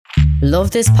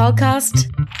Love this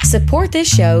podcast? Support this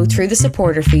show through the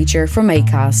supporter feature from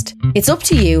Acast. It's up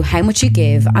to you how much you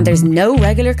give and there's no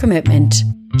regular commitment.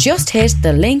 Just hit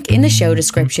the link in the show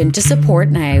description to support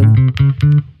now.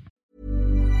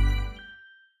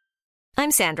 I'm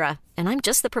Sandra, and I'm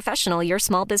just the professional your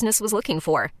small business was looking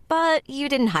for. But you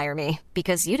didn't hire me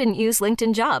because you didn't use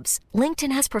LinkedIn Jobs.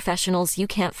 LinkedIn has professionals you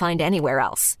can't find anywhere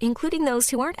else, including those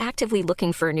who aren't actively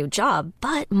looking for a new job,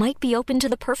 but might be open to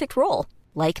the perfect role,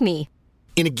 like me.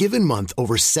 In a given month,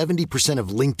 over 70% of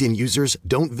LinkedIn users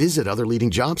don't visit other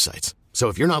leading job sites. So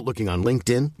if you're not looking on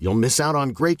LinkedIn, you'll miss out on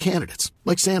great candidates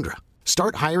like Sandra.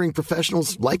 Start hiring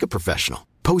professionals like a professional.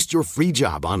 Post your free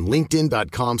job on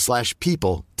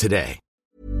linkedin.com/people today.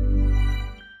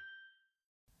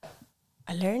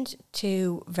 I learned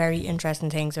two very interesting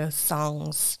things about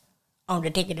songs on the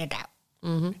Digging It Out.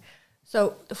 Mm-hmm.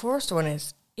 So the first one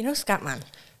is, you know Scatman?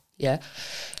 Yeah.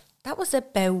 That was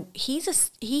about, he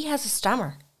has a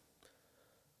stammer.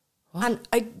 What?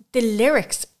 And the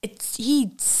lyrics,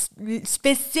 he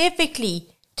specifically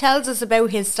tells us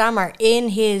about his stammer in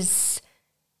his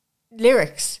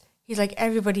lyrics. He's like,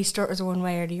 everybody stutters one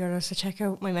way or the other, so check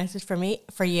out my message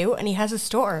for you. And he has a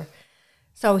stutter.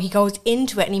 So he goes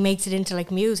into it and he makes it into like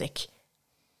music.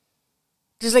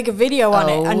 There's like a video on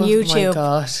it on YouTube. Oh my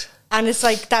God. And it's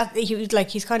like that,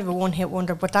 he's kind of a one-hit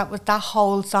wonder, but that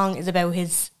whole song is about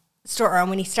his stutter. And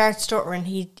when he starts stuttering,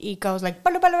 he goes like,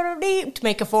 to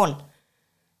make it fun.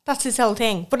 That's his whole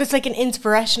thing. But it's like an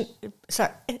inspirational. It's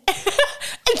very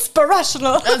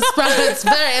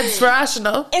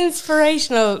inspirational.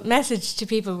 Inspirational message to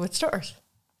people with stutters.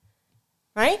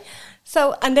 Right?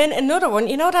 So, and then another one,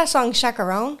 you know that song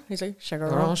Chacarone? He's like,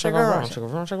 Chacarone, Chacarone,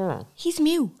 Chacarone, Chacarone. He's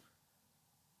mute.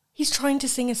 He's trying to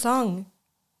sing a song.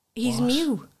 He's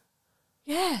mute.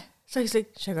 Yeah. So he's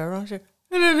like, Chacarone,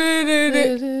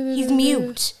 Chacarone. He's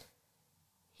mute.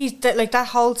 He's like, that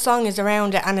whole song is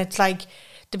around it, and it's like,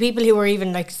 the people who were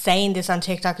even like saying this on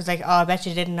TikTok is like, oh, I bet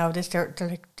you didn't know this. They're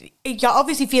like, you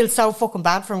obviously feel so fucking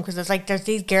bad for him because it's like there's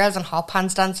these girls in hot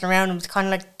pants dancing around him. It's kind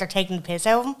of like they're taking the piss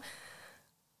out of him.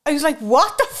 I was like,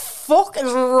 what the fuck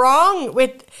is wrong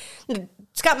with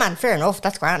Scatman? Fair enough,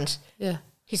 that's grand. Yeah.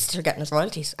 He's still getting his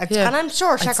royalties. And I'm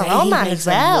sure Chacarone Man as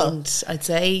well. I'd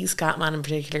say Scatman in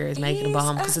particular is making a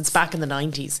bomb because it's back in the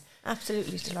 90s.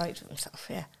 Absolutely delighted with himself,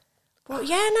 yeah. But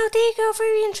yeah, no, there you go.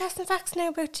 Very interesting facts now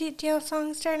about TUO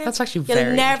songs there now. That's actually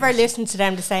You'll never listen to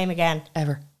them the same again.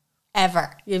 Ever.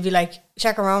 You'll be like,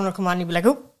 Chacarone will come on, you'll be like,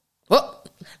 oh, what?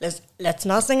 Let's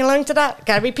not sing along to that.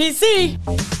 Gotta be PC.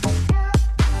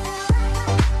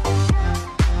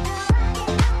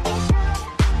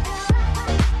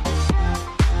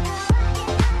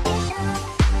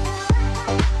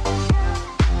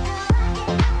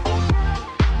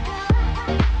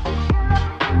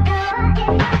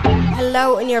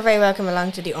 Hello, and you're very welcome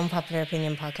along to the Unpopular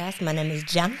Opinion podcast. My name is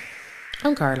Jan.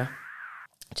 I'm Carla.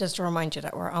 Just to remind you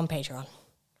that we're on Patreon,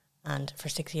 and for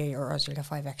 €60 you'll get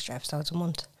 5 extra episodes a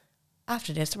month.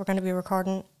 After this, we're going to be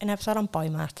recording an episode on boy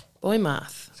math. Boy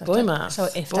math. So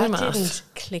if that didn't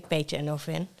clickbait you enough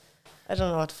in, I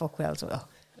don't know what the fuck we else will.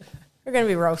 We're going to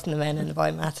be roasting the men in the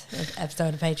boy math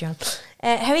episode of Patreon.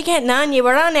 How are you getting on? You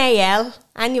were on AL,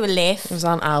 and you were late. I was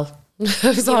on Al.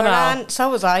 So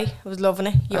was I. I was loving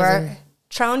it. You were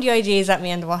throwing the ideas at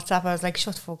me on the WhatsApp. I was like,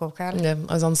 shut the fuck up, Carl. Yeah,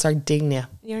 I was on Sardinia.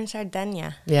 You're in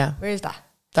Sardinia? Yeah. Where is that?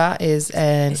 That is...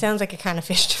 it sounds like a can of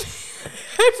fish to me.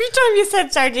 Every time you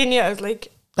said Sardinia, I was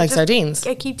like... Like sardines?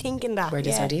 I keep thinking that. Where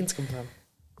do sardines come from?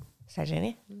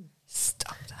 Sardinia?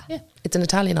 Stop that. Yeah. It's an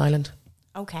Italian island.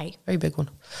 Okay. Very big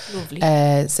one. Lovely.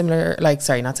 Not similar.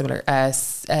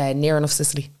 Near enough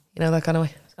Sicily. You know, that kind of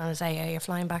way. I was going to say, you're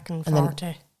flying back and forth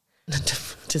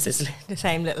to Sicily. The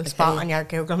same little spot on your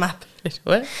Google map.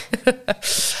 What?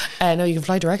 No, you can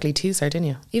fly directly to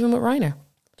Sardinia, even with Ryanair.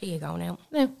 Do you go now?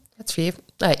 No, that's for you.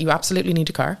 You absolutely need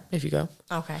a car if you go.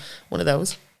 Okay. One of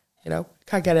those. You know,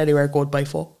 can't get anywhere good by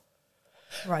foot.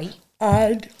 Right.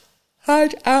 And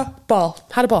had a ball.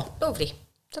 Lovely.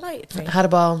 Delighted for you. Had a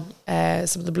ball.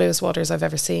 Some of the bluest waters I've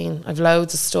ever seen. I've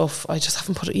loads of stuff. I just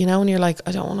haven't put it, you know, and you're like,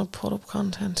 I don't want to put up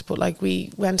content. But like,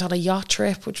 we went on a yacht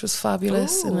trip, which was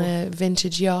fabulous. In a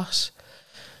vintage yacht.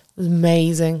 It was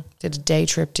amazing. Did a day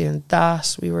trip doing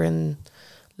that. We were in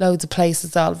loads of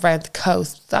places all around the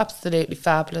coast. It's absolutely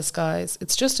fabulous, guys.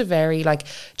 It's just a very, like,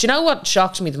 do you know what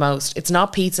shocked me the most? It's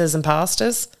not pizzas and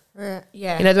pastas.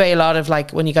 Yeah. You know the way a lot of,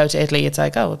 like, when you go to Italy, it's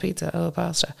like, oh, a pizza, oh, a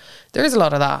pasta. There is a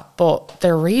lot of that, but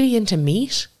they're really into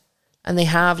meat. And they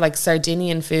have, like,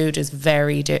 Sardinian food is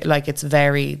very, it's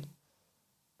very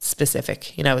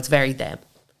specific. You know, it's very them.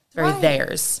 It's very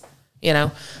theirs, you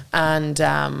know. And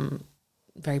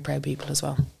very proud people as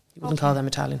well. You wouldn't call them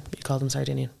Italian. You call them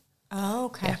Sardinian. Oh,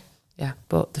 okay. Yeah. Yeah,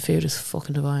 but the food is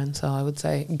fucking divine, so I would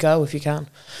say go if you can.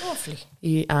 Lovely.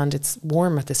 And it's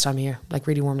warm at this time of year, like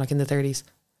really warm, like in the 30s.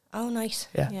 Oh, nice.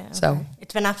 Yeah. Okay. So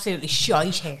it's been absolutely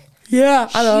shite here. Yeah,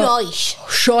 I know.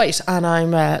 Shite. And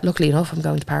I'm luckily enough, I'm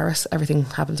going to Paris. Everything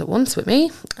happens at once with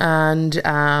me, and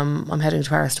I'm heading to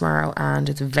Paris tomorrow, and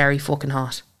it's very fucking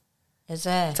hot. Is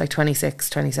it? It's like 26,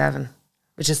 27,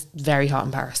 which is very hot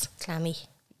in Paris. Clammy.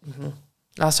 Mm-hmm.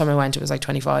 Last time I went, it was like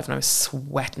 25 and I was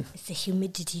sweating. It's the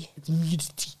humidity.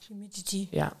 Humidity.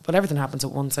 Yeah, but everything happens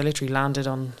at once. I literally landed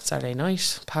on Saturday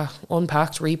night,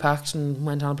 unpacked, repacked, and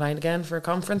went on a plane again for a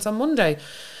conference on Monday.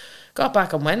 Got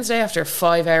back on Wednesday after a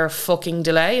 5-hour fucking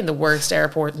delay in the worst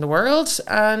airport in the world,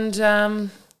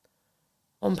 and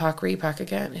unpack, repack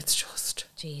again. It's just...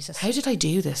 Jesus. How did I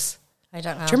do this? I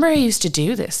don't know. Do you remember I used to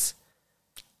do this?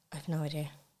 I have no idea.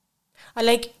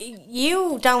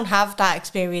 You don't have that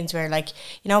experience where, like,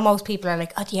 you know, most people are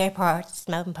like, oh, the airport, it's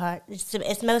the melting part. It's the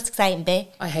most exciting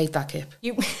bit. I hate that, Kip.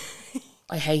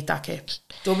 I hate that, Kip.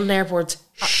 Dublin Airport's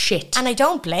shit. And I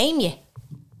don't blame you.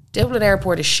 Dublin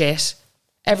Airport is shit.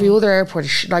 Every other airport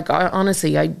is shit. Like,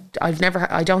 honestly, I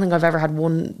don't think I've ever had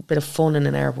one bit of fun in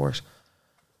an airport.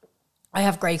 I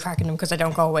have great crack in them because I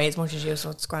don't go away as much as you, so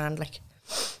it's grand. Like,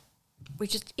 we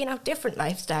just, you know, different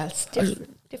lifestyles.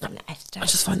 Different lifestyles. I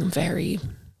just find them very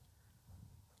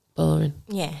boring.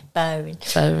 Yeah,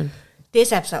 boring.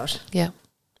 This episode. Yeah.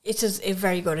 It's a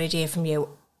very good idea from you.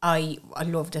 I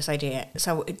love this idea.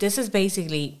 So this is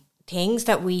basically things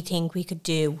that we think we could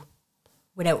do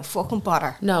without fucking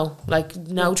bother. No, like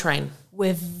no train.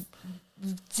 With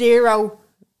zero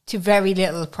to very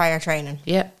little prior training.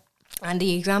 Yeah. And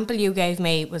the example you gave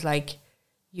me was like,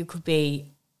 you could be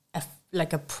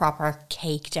a proper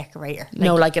cake decorator.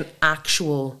 Like an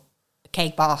actual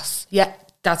cake boss. Yeah,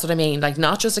 that's what I mean. Like,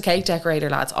 not just a cake decorator,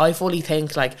 lads. I fully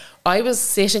think, like, I was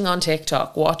sitting on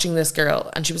TikTok watching this girl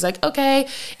and she was like, okay,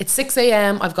 it's 6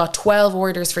 a.m. I've got 12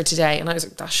 orders for today. And I was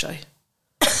like, that's shy.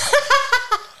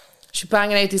 She's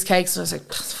banging out these cakes and I was like,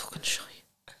 that's fucking shy.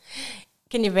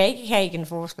 Can you bake a cake in the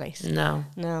first place? No.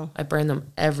 I burn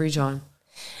them every time.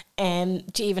 Do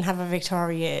you even have a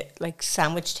Victoria, like,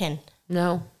 sandwich tin?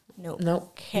 No.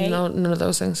 Okay. No, none of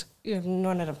those things. You have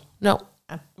none of them? No.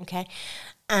 Okay.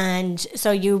 And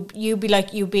so you be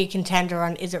a contender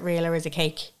on is it real or is it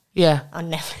cake? Yeah.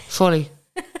 On Netflix. Fully.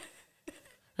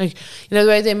 Like, you know the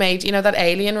way they made, you know, that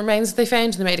alien remains that they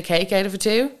found and they made a cake out of it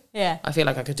too? Yeah. I feel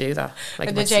like I could do that. Like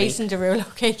or the Jason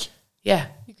Derulo cake? Yeah.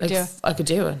 Could do it. I could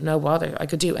do it. No bother. I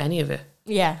could do any of it.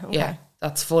 Yeah. Okay. Yeah.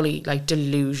 That's fully, like,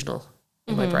 delusional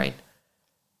in my brain.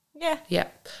 Yeah. Yeah.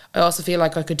 I also feel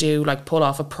like I could do, like, pull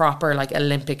off a proper, like,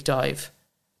 Olympic dive.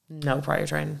 No prior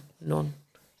training. None.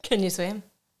 Can you swim?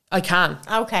 I can.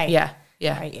 Okay. Yeah.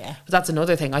 Right, yeah. But that's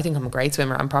another thing. I think I'm a great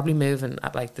swimmer. I'm probably moving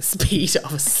at, like, the speed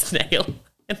of a snail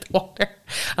in the water.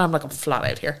 And I'm flat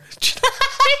out here.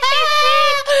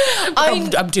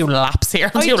 I'm doing laps here.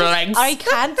 I'm doing legs. I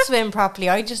can't swim properly.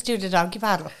 I just do the donkey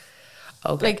paddle.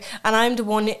 Okay. Like, and I'm the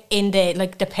one in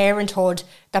the parenthood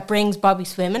that brings Bobby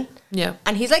swimming. Yeah.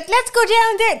 And he's like, let's go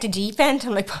down there to deep end.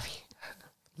 I'm like, Bobby,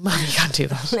 Mom, you can't do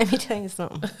that. let me tell you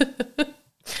something.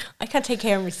 I can't take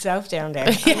care of myself down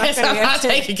there. Yes, I'm not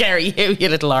taking care of you, you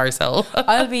little arsehole.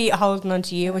 I'll be holding on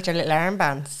to you with your little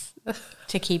armbands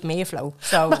to keep me afloat.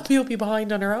 So you'll be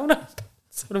behind on her own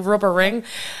sort of rubber ring.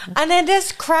 And then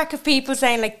this crack of people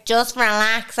saying, like, just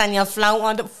relax and you'll float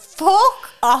on the... Fuck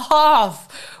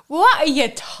off. What are you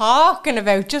talking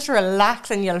about? Just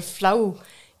relax and you'll float.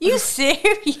 You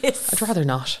serious? I'd rather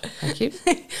not. Thank you.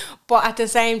 But at the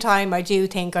same time, I do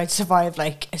think I'd survive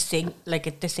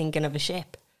the sinking of a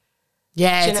ship.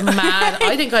 Yeah, it's mad.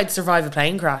 I think I'd survive a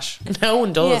plane crash. No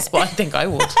one does, but I think I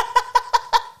would.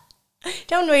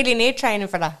 Don't really need training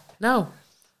for that. No.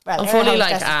 Well, I'm fully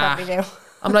like, do.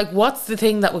 I'm like, what's the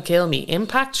thing that would kill me?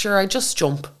 Impact? Sure, I just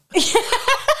jump.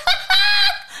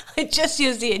 I just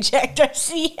use the ejector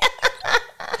seat.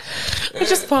 I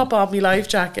just pop on my life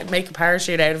jacket, make a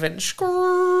parachute out of it, and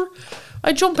skrrr.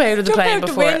 I jump out of the plane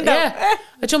before it. Yeah,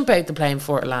 I jump out the plane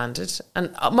before it landed,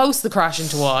 and most of the crash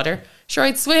into water. Sure,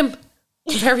 I'd swim.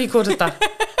 I'm very good at that.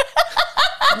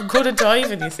 I'm good at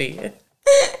diving. You see.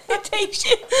 It takes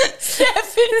you 7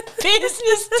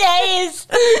 business days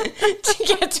to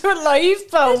get to a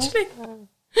lifeboat.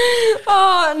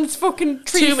 Oh, and it's fucking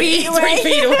 3 feet away.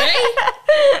 3 feet away.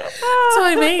 That's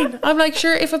what I mean. I'm like,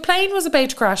 sure, if a plane was about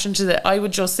to crash into it, I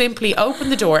would just simply open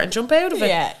the door and jump out of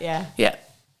it. Yeah.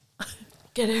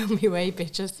 Get out of my way,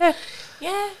 bitches.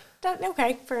 Yeah.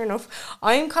 Okay, fair enough.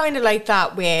 I'm kind of like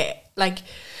that where, like,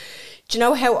 do you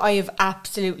know how I have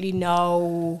absolutely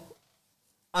no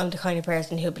I'm the kind of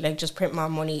person who'll be like, just print more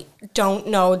money. Don't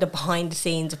know the behind the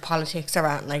scenes of politics or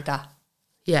anything like that.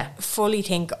 Yeah. Fully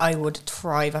think I would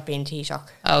thrive at being Taoiseach.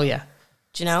 Oh, yeah.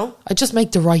 Do you know? I'd just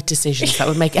make the right decisions that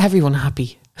would make everyone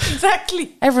happy.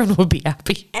 Exactly. Everyone would be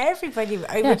happy. Everybody.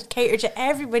 I would cater to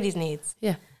everybody's needs.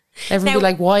 Yeah. Everyone would be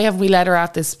like, why haven't we let her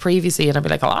at this previously? And I'd be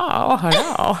like, oh, I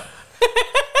know.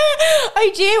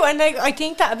 I do. And like, I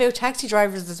think that about taxi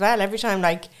drivers as well. Every time,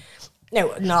 like,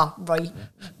 no, not right,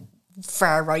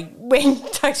 far right wing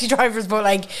taxi drivers, but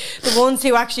like the ones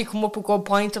who actually come up with good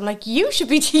points. I'm like, you should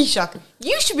be Taoiseach.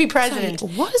 You should be president.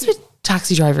 Sorry, what is with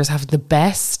taxi drivers having the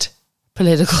best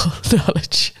political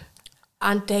knowledge?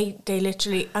 And they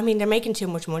literally, I mean, they're making too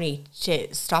much money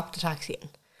to stop the taxiing.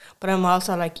 But I'm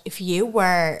also like, if you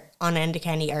were on Enda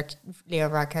Kenny or Leo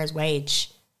Varadkar's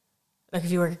wage, like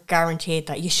if you were guaranteed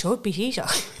that, you should be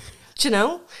Taoiseach. Do you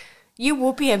know? You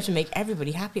would be able to make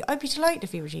everybody happy. I'd be delighted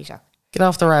if you were Taoiseach. Get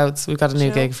off the roads. We've got a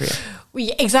new gig for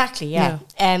you. Exactly, yeah.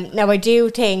 Now, I do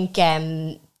think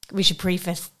we should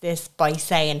preface this by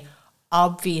saying,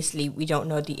 obviously, we don't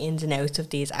know the ins and outs of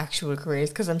these actual careers,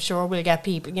 because I'm sure we'll get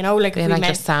people, you know, like being like,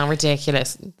 just sound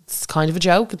ridiculous. It's kind of a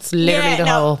joke. It's literally the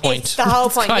whole point. It's the whole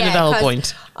point. Kind of the whole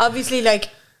point. Obviously, like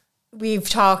we've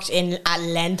talked at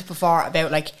length before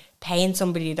about like paying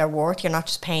somebody their worth. You're not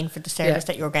just paying for the service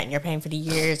that you're getting. You're paying for the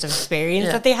years of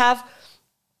experience that they have.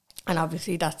 And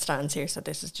obviously, that stands here. So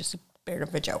this is just a bit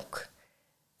of a joke.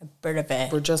 A bit of a.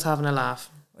 We're just having a laugh.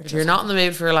 If you're not in the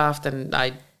mood for a laugh, then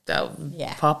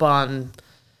pop on.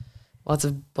 What's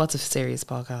a serious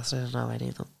podcast? I don't know any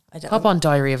of them. Pop on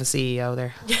Diary of a CEO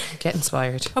there. Get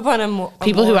inspired. Pop on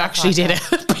people who actually did it.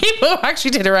 People who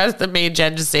actually did it rather than me and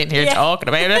Jen just sitting here talking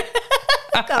about it.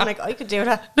 I'm like, I could do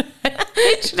that.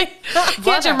 Literally.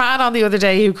 You had your man on the other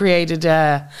day who created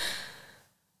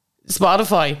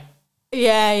Spotify.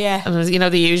 Yeah. And it was, you know,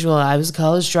 the usual, I was a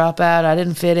college dropout, I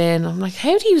didn't fit in. I'm like,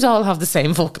 how do you all have the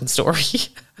same fucking story?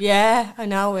 Yeah, I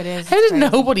know it is. How did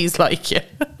nobody's like you?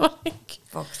 Like,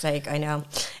 fuck's sake, I know.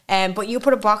 But you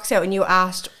put a box out and you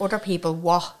asked other people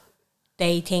what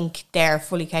they think they're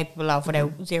fully capable of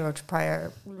without zero to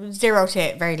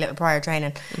very little prior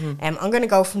training. I'm going to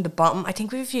go from the bottom. I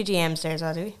think we have a few DMs there as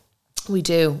well, do we? We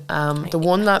do. The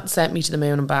one that sent me to the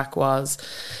moon and back was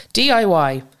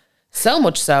DIY. So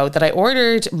much so that I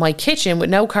ordered my kitchen with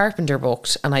no carpenter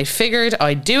booked, and I figured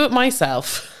I'd do it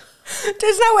myself.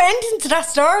 There's no ending to that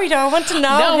story though. I want to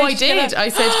know. No, I did. I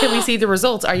said, can we see the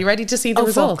results? Are you ready to see the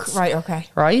results? Fuck. Right, okay.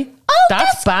 Right? Oh,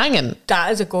 that's banging.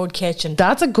 That is a good kitchen.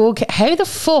 That's a good how the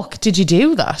fuck did you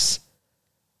do that?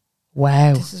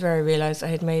 Wow. This is where I realised I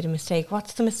had made a mistake.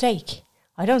 What's the mistake?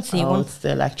 I don't see one. It's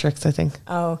the electrics, I think.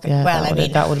 Oh, okay. Yeah, well,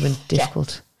 that would have been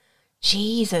difficult.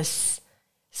 Jesus.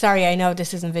 Sorry, I know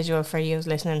this isn't visual for you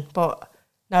listening, but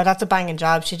no, that's a banging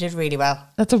job. She did really well.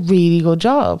 That's a really good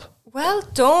job. Well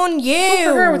done, you.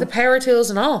 Good for her with the power tools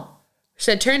and all. She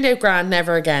said, turned out grand,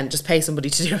 never again. Just pay somebody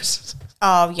to do it.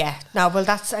 Oh, yeah. No, well,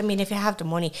 that's, I mean, if you have the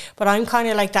money. But I'm kind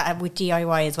of like that with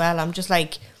DIY as well. I'm just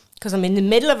like, because I'm in the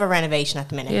middle of a renovation at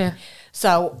the minute. Yeah.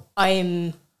 So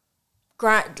I'm,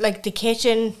 like the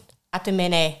kitchen at the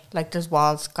minute, like there's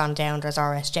walls gone down, there's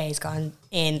RSJs gone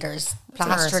in, there's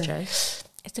plastering.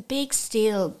 It's a big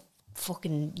steel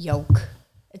fucking yoke.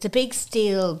 It's a big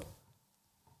steel,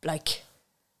 like,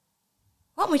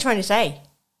 what am I trying to say?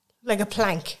 Like a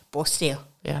plank, but steel.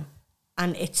 Yeah.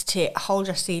 And it's to hold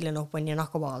your ceiling up when you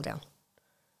knock a wall down.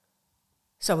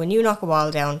 So when you knock a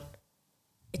wall down,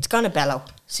 it's going to bellow.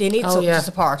 So you need something to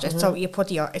support it. So you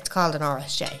put it's called an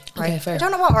RSJ, right? Okay, fair. I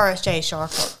don't know what RSJ is short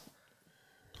for.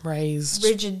 Raised.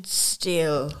 Rigid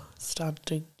steel.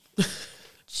 Standing.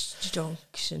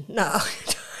 Junction. No,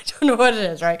 I don't know what it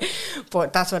is, right?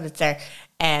 But that's what it's there.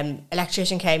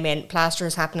 Electrician came in, plaster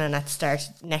is happening at the start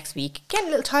next week. Getting a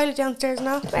little toilet downstairs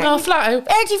now. No, flat out.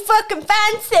 Very fucking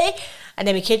fancy. And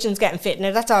then my kitchen's getting fit.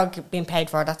 Now that's all being paid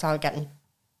for. That's all getting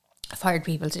fired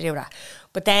people to do that.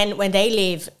 But then when they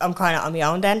leave, I'm kind of on my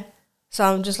own then. So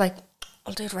I'm just like,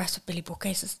 I'll do the rest with Billy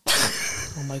bookcases.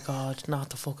 Oh my God, not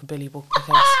the fucking Billy bookcase.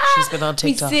 She's been on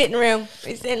TikTok. My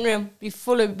sitting room be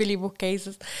full of Billy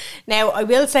bookcases. Now, I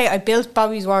will say I built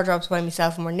Bobby's wardrobes by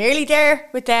myself and we're nearly there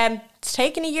with them. It's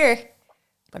taken a year,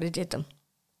 but I did them.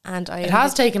 And it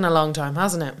has taken a long time,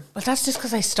 hasn't it? Well, that's just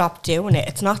because I stopped doing it.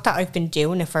 It's not that I've been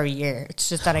doing it for a year. It's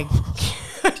just that I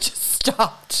just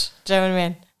stopped. Do you know what I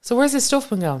mean? So where's this stuff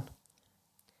been going?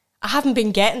 I haven't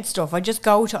been getting stuff. I just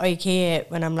go to IKEA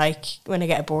when I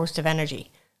get a burst of energy.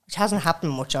 Which hasn't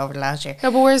happened much over the last year.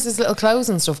 No, but where's this little clothes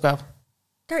and stuff go?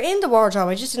 They're in the wardrobe.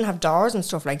 I just didn't have doors and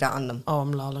stuff like that on them. Oh,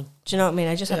 I'm lolling. Do you know what I mean?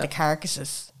 I just had the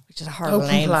carcasses, which is a horrible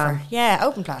name for. Yeah,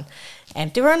 open plan.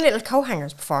 They were on little coat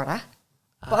hangers before that.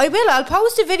 But I'll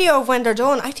post a video of when they're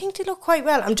done. I think they look quite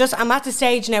well. I'm at the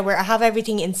stage now where I have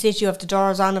everything in situ, of the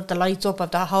doors on, of the lights up, of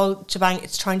the whole shebang.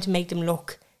 It's trying to make them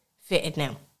look fitted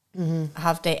now. I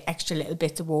have the extra little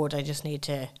bits of wood. I just need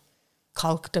to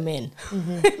caulk them in,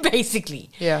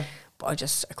 basically. Yeah. But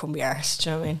I couldn't be arsed, do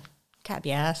you know what I mean? Can't be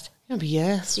arsed. Can't be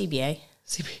arsed. CBA.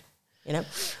 You know?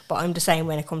 But I'm the same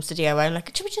when it comes to DIY. I'm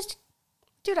like, should we just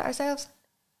do that ourselves?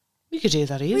 We could do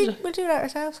that easily. We'll do that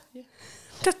ourselves. Yeah.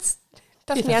 That's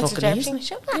do the answer to everything.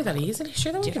 Easily. Sure, do that easily.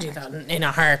 Sure, then we could do that in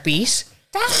a heartbeat.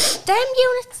 Them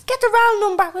units. Get the RAL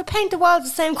number. We'll paint the walls the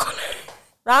same colour.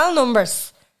 RAL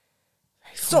numbers.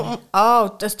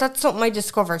 That's something I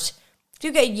discovered. If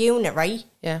you get a unit, right?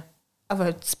 Yeah. Of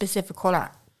a specific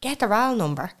colour, get the RAL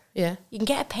number. Yeah. You can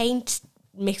get a paint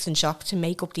mixing shop to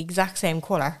make up the exact same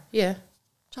colour. Yeah.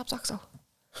 Job's oxo.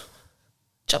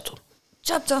 Job done.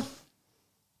 Job done.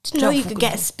 Didn't know you could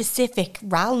get a specific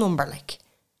RAL number, like.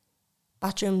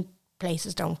 Bathroom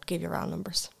places don't give you RAL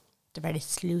numbers. They're very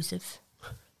exclusive.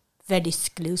 Very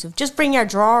exclusive. Just bring your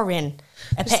drawer in.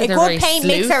 A good paint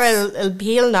mixer will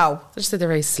heal now. I just said they're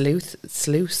very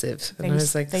exclusive. And I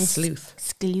was like, sleuth.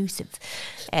 Exclusive.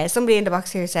 Somebody in the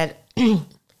box here said,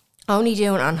 only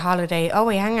doing on holiday. Oh,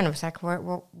 wait, hang on a second.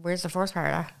 Where's the first part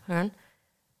of that? Hang on.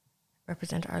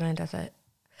 Represent Ireland as a...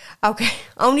 Okay.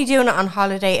 Only doing it on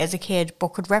holiday as a kid, but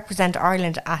could represent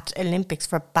Ireland at Olympics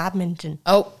for badminton.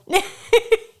 Oh.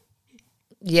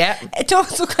 Yeah. It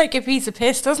does look like a piece of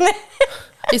piss, doesn't it?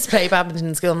 I used to play badminton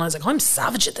in school and I was like, I'm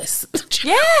savage at this.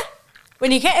 Yeah.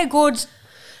 When you get a good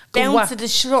bounce at the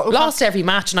shuttle. Lost every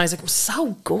match and I was like, I'm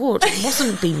so good. It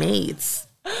mustn't be me.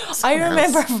 I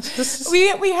remember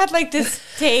we had like this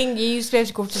thing. You used to be able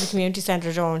to go up to the community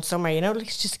centre during summer, you know, like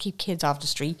just to keep kids off the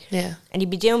street. Yeah. And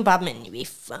you'd be doing badminton, you'd be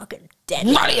fucking dead.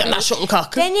 Right on that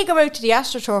shuttlecock. Then you go out to the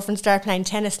AstroTurf and start playing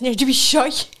tennis and you'd be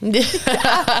shy.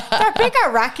 They're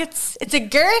bigger rackets. It's a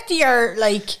girthier,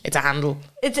 like... It's a handle.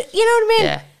 You know what I mean?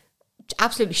 Yeah.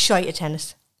 Absolutely shy at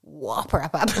tennis. Whopper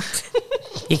at badminton.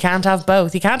 You can't have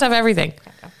both. You can't have everything.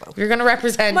 You're going to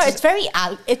represent... Well, it's very...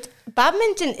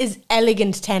 badminton is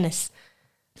elegant tennis.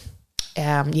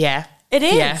 Yeah. It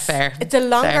is. Yeah, fair. It's a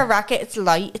longer racket. It's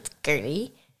light. It's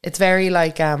girly. It's very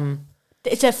like...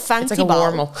 it's a fancy it's like ball.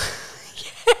 a warmal.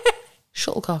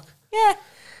 Shuttlecock. Yeah.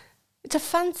 It's a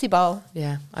fancy ball.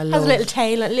 Yeah, I love... Has a little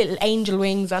tail and little angel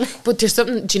wings on it. But there's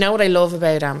something... Do you know what I love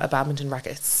about a badminton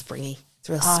racket? It's springy. It's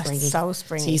real springy. It's so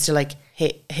springy. So you used to like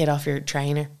hit off your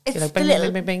trainer. It's You're like, the bing,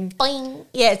 little bing, bing, bing. boing.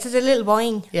 Yeah, it's just a little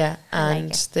boing. Yeah,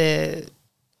 and like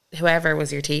whoever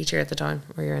was your teacher at the time,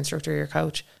 or your instructor, or your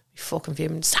coach, be fucking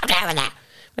fuming. Stop doing that.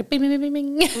 Like bing, bing, bing,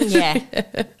 bing, bing. Yeah,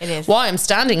 it is. Why I'm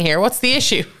standing here? What's the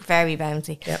issue? Very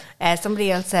bouncy. Yep.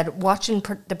 Somebody else said watching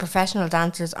the professional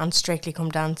dancers on Strictly Come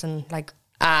Dancing. Like,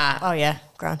 oh yeah,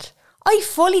 Grant. I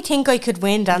fully think I could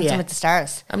win Dancing with the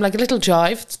Stars. I'm like a little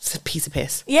jive. It's a piece of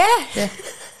piss. Yeah.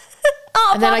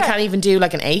 And then I can't even do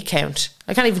like an 8 count.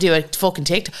 I can't even do a fucking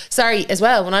TikTok. Sorry, as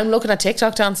well, when I'm looking at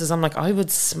TikTok dances, I'm like, I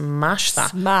would smash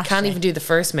that. Can't even do the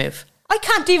first move. I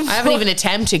can't even. I haven't even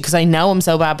attempted because I know I'm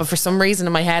so bad, but for some reason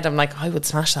in my head, I'm like, I would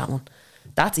smash that one.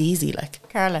 That's easy, like.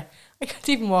 Carla, I can't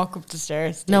even walk up the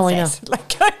stairs. No, I know.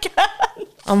 Like, I can't.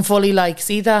 I'm fully like,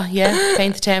 see that? Yeah,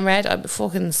 paint the town red. I'm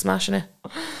fucking smashing it.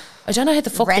 I don't know how the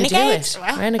fuck they do it.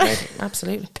 Renegade,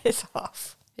 absolutely. Piss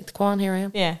off. It's Quan, here I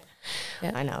am. Yeah.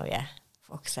 I know, yeah.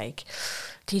 Fuck's sake.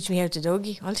 Teach me how to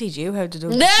doggy. I'll teach you how to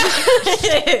doggy.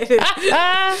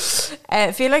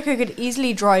 I feel like I could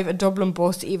easily drive a Dublin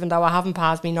bus even though I haven't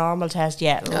passed my normal test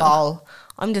yet. Lol.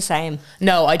 I'm the same.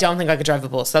 No, I don't think I could drive a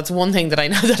bus. That's one thing that I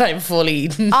know that I'm fully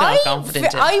not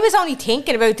confident in. I was only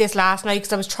thinking about this last night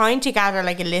because I was trying to gather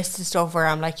like a list of stuff where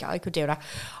I'm like, yeah, I could do that.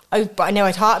 But I know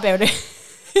I thought about it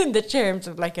in the terms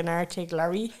of like an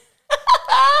artillery.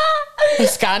 I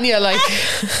scan you like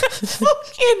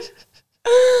fucking.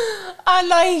 And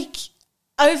like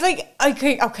I was like,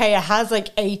 okay, it has like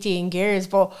 18 gears,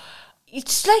 but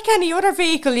it's like any other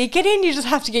vehicle. You get in, you just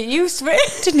have to get used to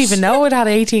it. Didn't even know it had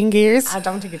 18 gears. I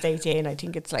don't think it's 18. I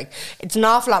think it's like, it's an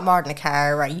awful lot more than a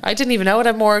car, right? I didn't even know it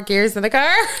had more gears than a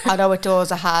car. Although it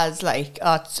does, it has like,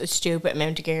 it's a stupid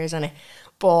amount of gears on it.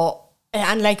 But,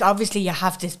 and like obviously you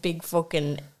have this big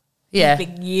fucking,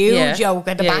 big huge yoke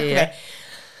at the back of it.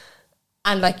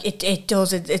 And like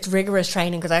it's rigorous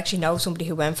training because I actually know somebody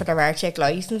who went for their Arctic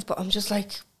license, but I'm just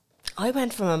like, I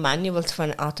went from a manual to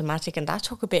an automatic and that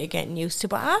took a bit of getting used to,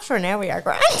 but after an hour you're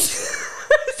grand. It's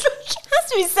like, it has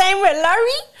to be the same with Larry.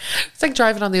 It's like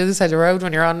driving on the other side of the road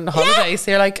when you're on holiday, so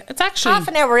you're like, it's actually half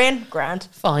an hour in, grand.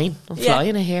 Fine, I'm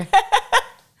flying it here.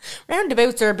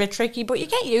 Roundabouts are a bit tricky, but you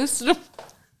get used to them.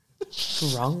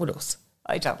 What's wrong with us?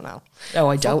 I don't know. Oh,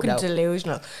 I don't know.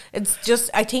 Delusional. It's just,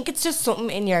 I think it's just something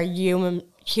in your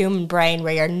human brain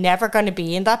where you're never going to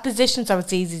be in that position, so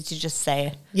it's easy to just say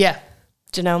it. Yeah.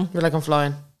 Do you know? You're like, I'm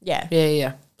flying. Yeah.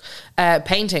 Yeah.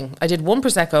 Painting. I did one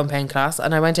Prosecco in paint class,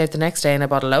 and I went out the next day and I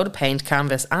bought a load of paint,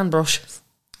 canvas and brushes.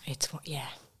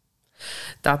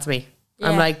 That's me. Yeah.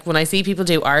 I'm like, when I see people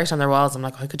do art on their walls, I'm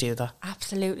like, I could do that.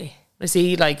 Absolutely. I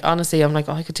see, like, honestly, I'm like,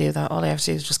 I could do that. All I have to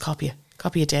do is just copy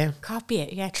it down. Copy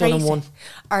it, yeah. Trace it.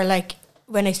 Or like,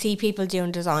 when I see people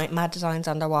doing mad designs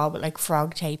on their wall with like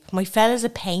frog tape, my fella's a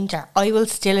painter. I will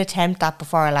still attempt that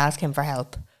before I'll ask him for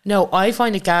help. No, I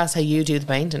find it gas how you do the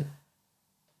painting.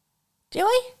 Do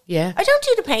I? Yeah. I don't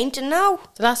do the painting, no.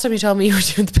 The last time you told me you were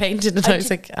doing the painting, and I was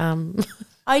like,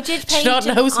 I did painting. Do you not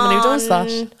know someone who does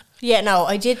that? Yeah, no,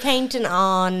 I did painting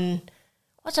on.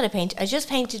 What did I paint? I just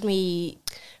painted me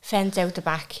fence out the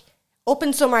back. Up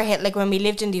in Summerhill, like when we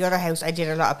lived in the other house, I did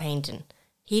a lot of painting.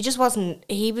 He just wasn't.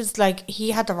 He was like,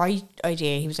 he had the right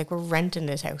idea. He was like, we're renting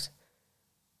this house.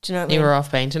 Do you know what I mean? You were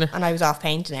off painting it, and I was off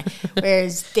painting it.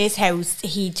 Whereas this house,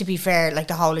 to be fair, like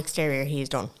the whole exterior he has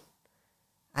done,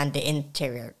 and the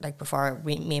interior, like before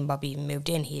me and Bobby even moved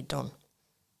in, he had done.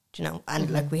 Do you know? And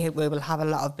like we will have a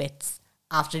lot of bits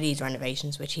after these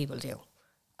renovations, which he will do.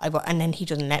 And then he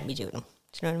doesn't let me do them.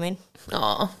 Do you know what I mean?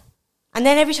 Aww. And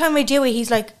then every time I do it, he's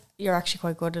like, you're actually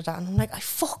quite good at that. And I'm like, I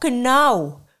fucking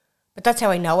know. But that's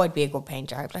how I know I'd be a good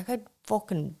painter. I'd be like, I'd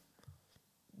fucking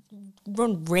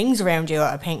run rings around you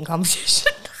at a painting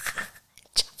competition.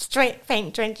 Just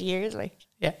painting 20 years, like.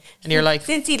 Yeah. And you're like...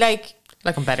 Since he like...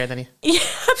 Like I'm better than you. Yeah,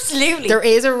 absolutely. There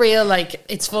is a real, like...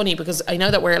 It's funny because I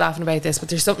know that we're laughing about this, but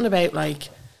there's something about, like...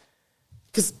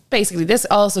 Because basically this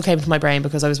also came to my brain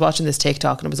because I was watching this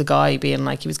TikTok and it was a guy being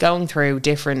like, he was going through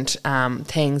different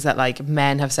things that like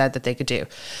men have said that they could do.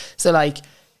 So like,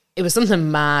 it was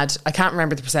something mad. I can't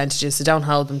remember the percentages, so don't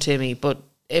hold them to me, but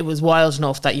it was wild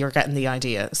enough that you're getting the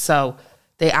idea. So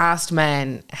they asked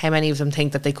men how many of them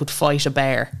think that they could fight a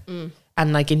bear.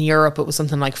 And like in Europe, it was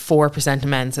something like 4% of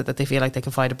men said that they feel like they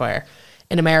could fight a bear.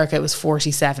 In America, it was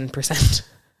 47%.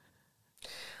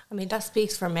 I mean, that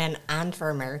speaks for men and for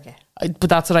America. But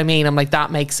that's what I mean. I'm like,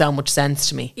 that makes so much sense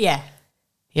to me. Yeah.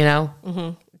 You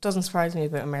know? It doesn't surprise me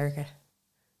about America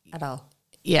at all.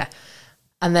 Yeah.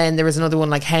 And then there was another one,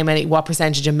 like what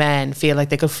percentage of men feel like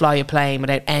they could fly a plane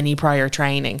without any prior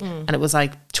training? And it was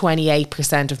like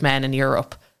 28% of men in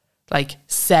Europe, like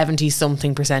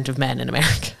 70-something% of men in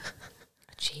America.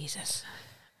 Jesus.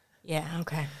 Yeah,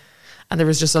 okay. And there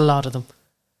was just a lot of them.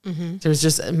 There was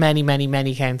just many, many,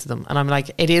 many counts of them. And I'm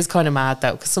like, it is kind of mad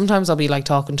though, because sometimes I'll be like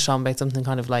talking to Sean about something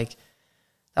kind of like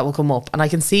that will come up and I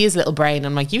can see his little brain.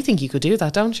 I'm like, you think you could do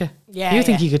that, don't you? Yeah. You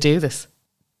think you could do this?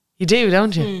 You do,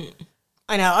 don't you?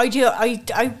 I know, I do.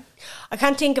 I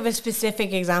can't think of a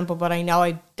specific example, but I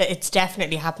know it's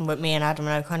definitely happened with me and Adam,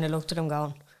 and I kind of looked at him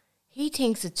going, he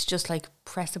thinks it's just like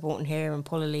press a button here and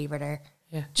pull a lever there.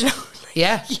 Yeah. Do you know?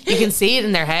 Yeah. You can see it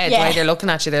in their head while they're looking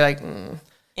at you. They're like,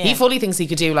 Yeah. He fully thinks he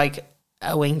could do like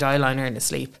a winged eyeliner in his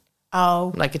sleep.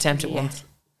 Oh. Like attempt it once.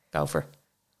 Go for it.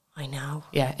 I know.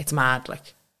 Yeah, it's mad.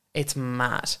 Like, it's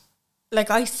mad. Like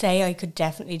I say, I could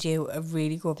definitely do a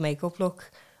really good makeup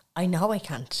look. I know I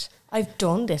can't. I've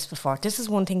done this before. This is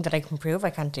one thing that I can prove I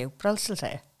can't do, but I'll still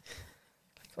say it.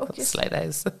 Fuck it. Slay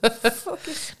it. Fuck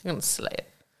it. I'm going to slay it.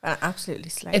 Absolutely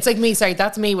slay. It's like me, sorry,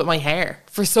 that's me with my hair.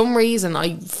 For some reason,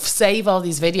 I save all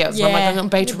these videos. Yeah. And I'm like, I'm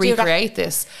about to recreate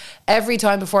this. Every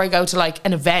time before I go to like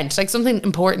an event, like something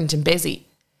important and busy.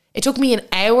 It took me 1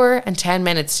 hour and 10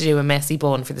 minutes to do a messy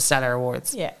bun for the Stellar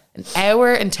Awards. Yeah. 1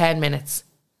 hour and 10 minutes.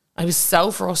 I was so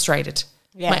frustrated.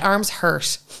 Yeah. My arms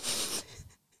hurt.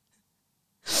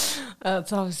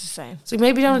 It's always the same. So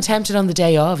maybe don't attempt it on the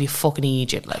day of, you fucking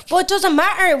idiot. Like. But it doesn't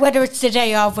matter whether it's the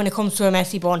day of when it comes to a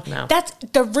messy bun. No.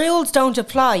 The rules don't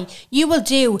apply. You will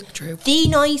do the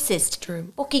nicest,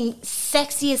 fucking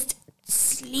sexiest,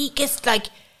 sleekest, like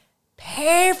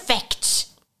perfect,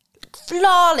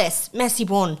 flawless messy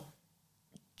bun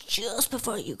just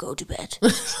before you go to bed.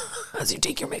 As you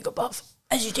take your makeup off.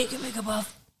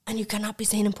 And you cannot be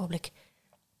seen in public.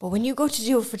 But when you go to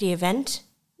do it for the event,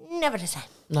 never the same.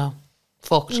 No.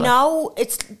 Fuck. No,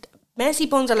 it's messy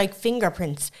buns are like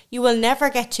fingerprints. You will never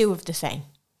get two of the same.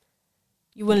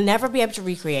 You will never be able to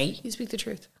recreate. You speak the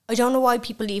truth. I don't know why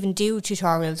people even do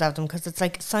tutorials of them, because it's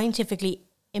like scientifically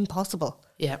impossible.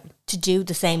 Yeah. To do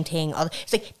the same thing.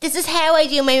 It's like, this is how I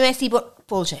do my messy bun.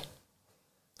 Bullshit.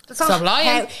 Stop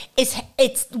lying.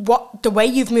 It's what the way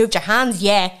you've moved your hands.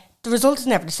 Yeah, the result is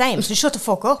never the same. So shut the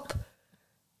fuck up.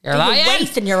 You're lying. You're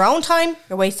wasting your own time.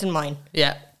 You're wasting mine.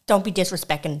 Yeah. Don't be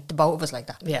disrespecting the both of us like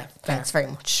that. Yeah, fair. Thanks very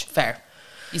much. Fair.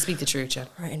 You speak the truth, Jen.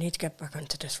 Right, I need to get back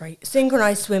onto this, right?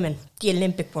 Synchronised swimming, the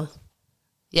Olympic one.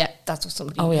 Yeah. That's what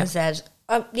somebody has said.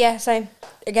 Yeah, same.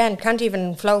 Again, can't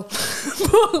even float.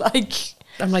 But like...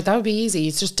 I'm like, that would be easy.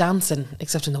 It's just dancing,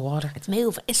 except in the water. It's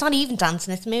moving. It's not even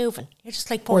dancing, it's moving. You're just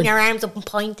like putting your arms up and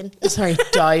pointing. Sorry,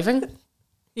 diving?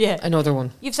 Yeah. Another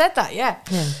one. You've said that, yeah.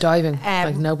 Yeah, diving.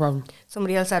 Like, no problem.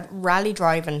 Somebody else said rally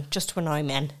driving, just to annoy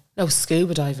men. No,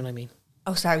 scuba diving, I mean.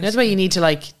 Oh, sorry. You know the way you need to,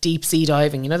 like, deep sea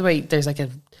diving? You know the way there's, like,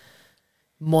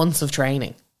 months of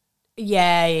training?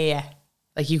 Yeah.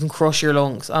 Like, you can crush your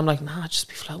lungs. I'm like, nah, just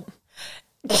be floating.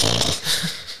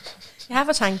 You have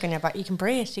a tank on your back. You can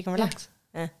breathe. You can relax.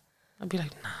 Yeah. I'd be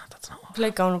like, nah, that's not what. It's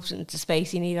like going up into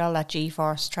space. You need all that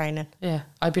G-force training. Yeah.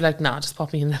 I'd be like, nah, just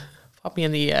pop me in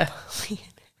the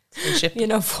ship. You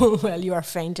know full well you are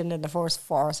fainting in the first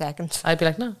 4 seconds. I'd be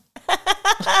like, no.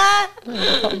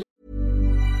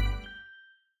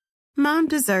 Mom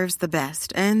deserves the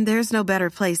best, and there's no better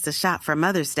place to shop for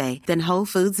Mother's Day than Whole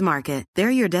Foods Market. They're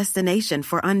your destination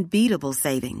for unbeatable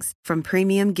savings, from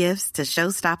premium gifts to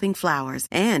show-stopping flowers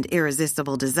and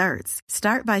irresistible desserts.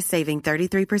 Start by saving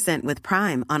 33% with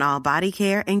Prime on all body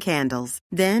care and candles.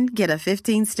 Then get a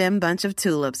 15-stem bunch of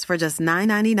tulips for just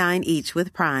 $9.99 each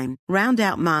with Prime. Round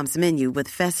out Mom's menu with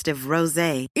festive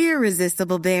rosé,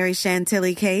 irresistible berry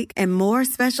chantilly cake, and more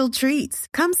special treats.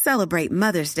 Come celebrate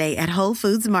Mother's Day at Whole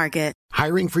Foods Market.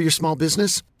 Hiring for your small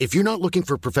business? If you're not looking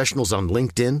for professionals on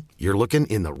LinkedIn, you're looking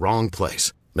in the wrong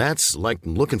place. That's like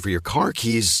looking for your car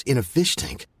keys in a fish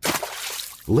tank.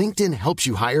 LinkedIn helps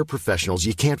you hire professionals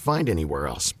you can't find anywhere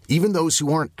else, even those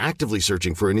who aren't actively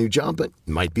searching for a new job but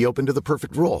might be open to the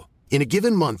perfect role. In a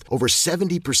given month, over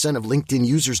 70% of LinkedIn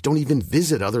users don't even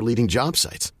visit other leading job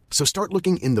sites. So start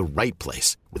looking in the right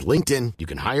place. With LinkedIn, you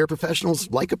can hire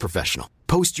professionals like a professional.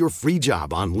 Post your free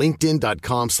job on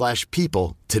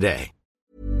linkedin.com/people today.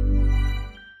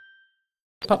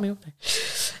 Pop me up there.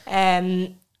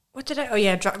 What did I... Oh,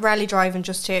 yeah, rally driving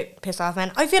just to piss off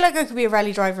men. I feel like I could be a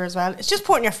rally driver as well. It's just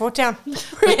putting your foot down.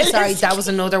 Sorry, that was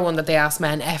another one that they asked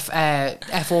men.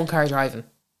 F1 car driving.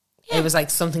 Yeah. It was like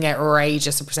something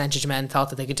outrageous. A percentage of men thought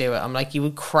that they could do it. I'm like, you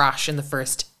would crash in the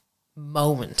first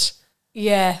moment.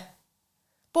 Yeah.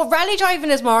 But rally driving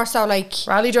is more so like...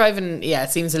 Rally driving, yeah, it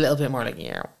seems a little bit more like,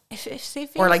 you know...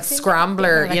 Or like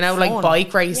scrambler, like, you know, like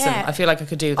bike racing. Yeah. I feel like I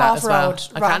could do that off-road,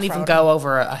 as well. I can't even go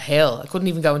over a hill. I couldn't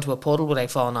even go into a puddle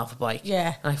without falling off a bike.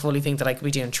 Yeah. And I fully think that I could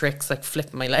be doing tricks like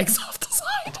flipping my legs off the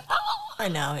side. I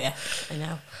know.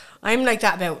 I'm like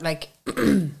that about like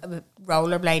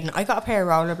rollerblading. I got a pair of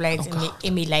rollerblades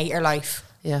in my later life.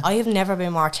 Yeah. I have never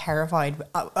been more terrified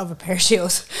of a pair of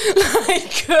shoes.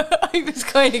 Like, I was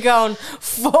kind of going,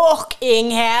 fucking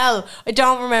hell. I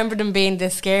don't remember them being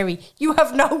this scary. You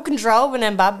have no control when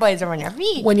them bad boys are on your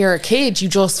feet. When you're a kid, you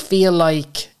just feel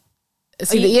like...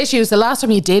 See, the issue is the last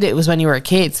time you did it was when you were a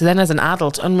kid. So then as an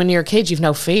adult, and when you're a kid, you've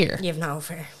no fear. You have no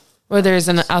fear. Whereas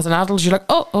as an adult, you're like,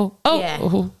 oh.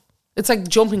 Yeah. It's like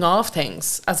jumping off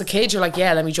things. As a kid, you're like,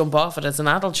 yeah, let me jump off it. As an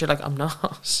adult, you're like, I'm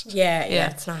not. Yeah,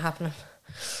 it's not happening.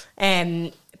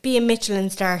 Be a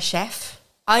Michelin star chef.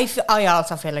 I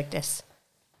also feel like this.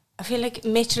 I feel like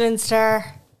Michelin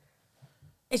star,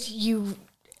 it's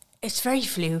very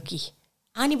fluky.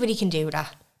 Anybody can do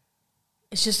that.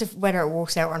 It's just whether it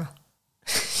works out or not.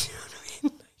 You know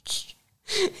what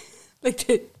I mean?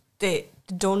 Like the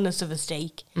doneness of a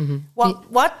steak. Mm-hmm.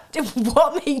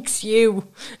 What makes you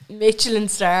Michelin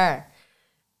star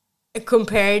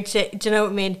compared to, do you know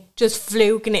what I mean? Just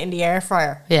fluking it in the air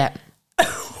fryer. Yeah.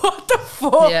 What the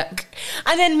fuck? Yeah.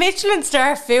 And then Michelin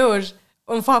star food,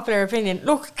 unpopular opinion,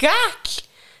 look gack.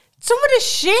 Some of the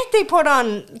shit they put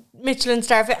on Michelin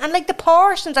star food, and like the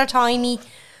portions are tiny.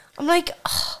 I'm like,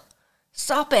 oh,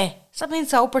 stop it. Stop being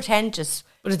so pretentious.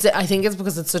 But I think it's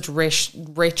because it's such rich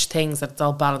things that it's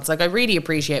all balanced. Like, I really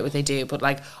appreciate what they do, but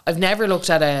like, I've never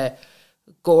looked at a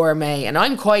gourmet, and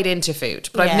I'm quite into food,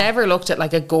 but I've never looked at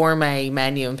like a gourmet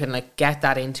menu and been like, get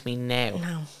that into me now.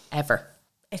 No. Ever.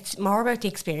 It's more about the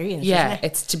experience, yeah, isn't it?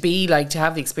 it's to be like, to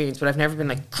have the experience, but I've never been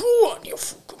like, go on, you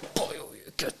fucking boy,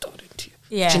 get that into you.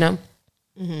 Yeah. Do you know?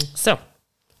 Mm-hmm. So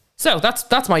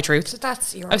that's my truth. So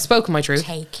that's your I've spoken my truth.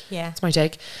 take, yeah. That's my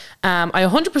take. I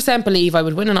 100% believe I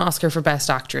would win an Oscar for Best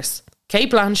Actress.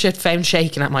 Kate Blanchett found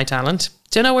shaken at my talent.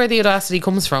 Don't know where the audacity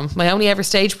comes from. My only ever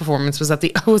stage performance was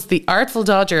the Artful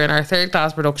Dodger in our third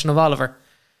class production of Oliver.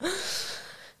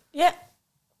 Yeah.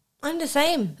 I'm the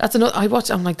same. That's another.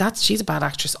 I'm like, she's a bad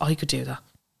actress. I could do that.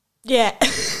 Yeah,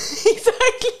 exactly.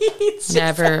 It's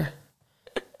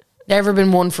never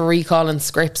been one for recalling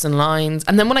scripts and lines.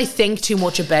 And then when I think too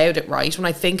much about it, right, when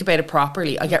I think about it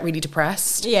properly, I get really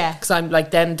depressed. Yeah, because I'm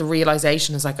like, then the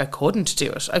realization is like, I couldn't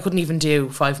do it. I couldn't even do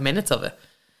 5 minutes of it.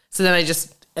 So then I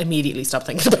just immediately stopped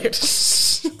thinking about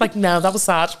it. Like, no, that was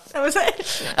sad. That was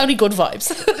it. Only good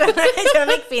vibes. I don't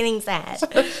like feeling sad.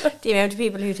 The amount of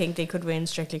people who think they could win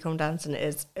Strictly Come Dancing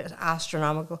is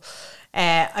astronomical.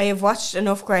 I have watched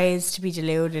enough Greys to be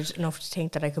deluded enough to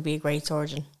think that I could be a great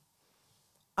surgeon.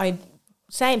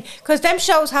 Same. Because them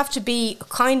shows have to be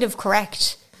kind of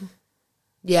correct.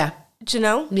 Yeah. Do you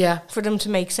know? Yeah. For them to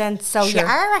make sense. So Sure. you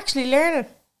are actually learning.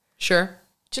 Sure.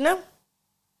 Do you know?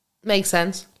 Makes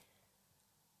sense.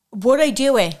 Would I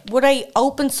do it? Would I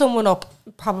open someone up?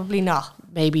 Probably not.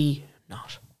 Maybe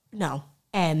not. No.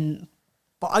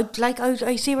 But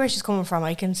I see where she's coming from.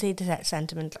 I can see the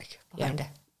sentiment behind it.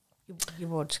 You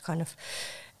would kind of.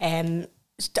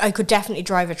 I could definitely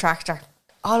drive a tractor.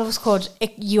 All of us could.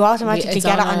 You automatically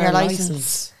get it on your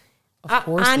license. Of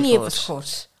course, any of us could.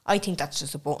 I think that's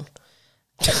just a button.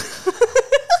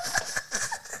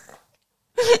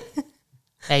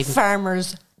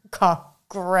 Farmers cock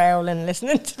growling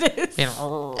listening to this. You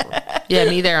know, yeah,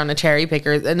 me there on a cherry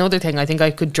picker. Another thing, I think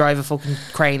I could drive a fucking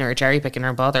crane or a cherry picker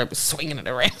and bother swinging it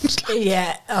around.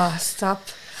 Yeah. Oh, stop.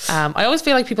 I always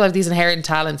feel like people have these inherent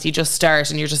talents. You just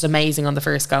start and you're just amazing on the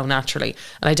first go naturally.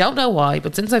 And I don't know why,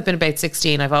 but since I've been about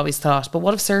 16, I've always thought, but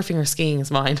what if surfing or skiing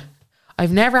is mine?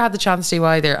 I've never had the chance to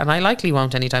either, and I likely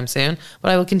won't anytime soon,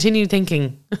 but I will continue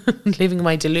thinking, living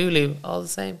my delulu all the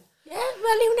same. Yeah,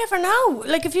 well, you never know.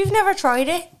 Like, if you've never tried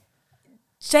it,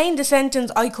 saying the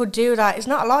sentence, I could do that, is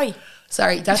not a lie.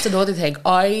 Sorry, that's another thing.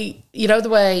 You know the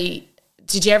way,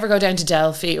 did you ever go down to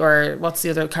Delphi or what's the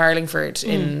other, Carlingford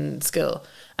in school?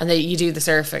 And you do the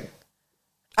surfing.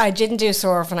 I didn't do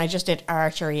surfing, I just did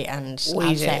archery and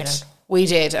sailing. We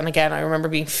did, and again, I remember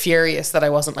being furious that I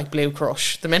wasn't like Blue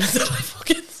Crush the minute that I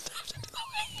fucking stepped into the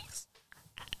waves.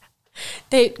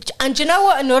 And do you know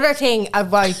what? Another thing I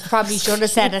probably should have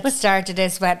said at the start of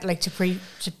this, but like to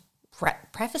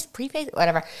preface,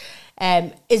 whatever,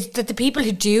 is that the people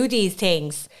who do these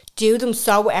things do them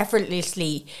so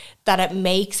effortlessly that it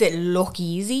makes it look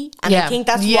easy. And I think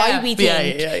that's why we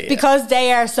think, because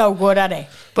they are so good at it.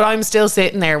 But I'm still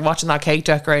sitting there watching that cake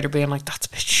decorator being like, that's a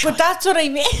bit shit. But that's what I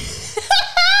mean.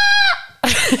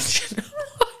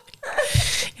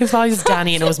 If I was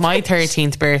Danny and it was my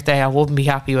 13th birthday, I wouldn't be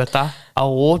happy with that. I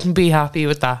wouldn't be happy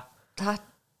with that. That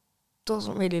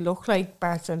doesn't really look like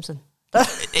Bart Simpson.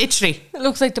 Literally. It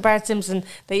looks like the Bart Simpson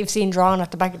that you've seen drawn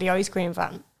at the back of the ice cream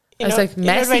van. It's like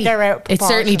messy. It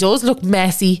certainly does look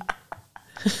messy.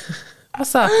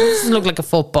 What's that? It doesn't look like a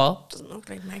football. Doesn't look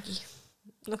like Maggie.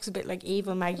 It looks a bit like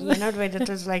evil Maggie. You know the way that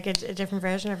there's like a different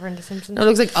version of her in The Simpsons? No, it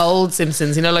looks like old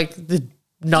Simpsons, you know, like the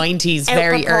 90s,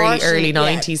 very early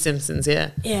 90s Simpsons, yeah.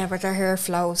 Yeah, but their hair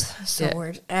flows. So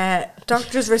weird.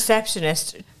 Doctor's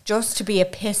receptionist, just to be a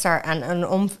pisser and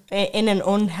in an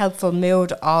unhelpful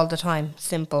mood all the time.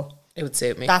 Simple. It would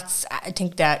suit me. I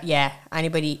think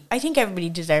everybody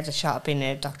deserves a shot at being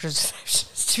a doctor's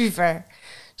receptionist, to be fair.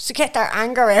 Just to get their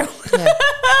anger out. Yeah.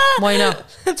 Why not?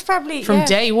 It's probably... From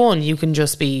day one, you can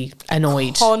just be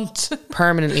annoyed.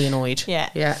 Permanently annoyed. Yeah.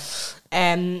 Yeah.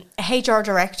 HR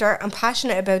director. I'm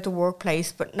passionate about the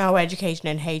workplace, but no education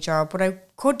in HR. But I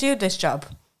could do this job.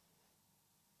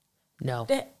 No.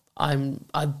 I've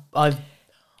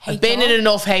been in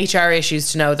enough HR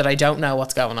issues to know that I don't know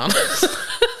what's going on.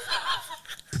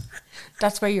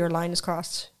 That's where your line is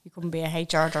crossed. You couldn't be a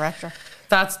HR director.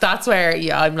 That's where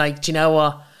I'm like, do you know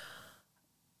what?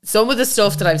 Some of the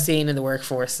stuff that I've seen in the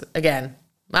workforce, again,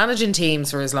 managing teams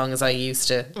for as long as I used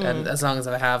to and as long as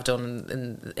I have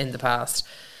done in the past,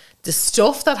 the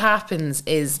stuff that happens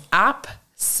is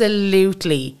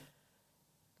absolutely...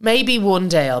 Maybe one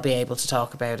day I'll be able to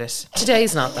talk about it.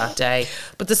 Today's not that day.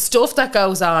 But the stuff that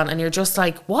goes on and you're just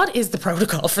like, what is the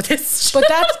protocol for this? But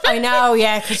that's, I know,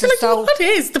 yeah. Because like, what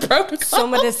is the protocol?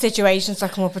 Some of the situations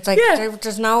that come up, it's like,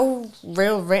 there's no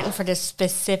real written for this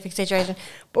specific situation.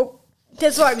 But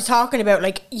that's what I was talking about.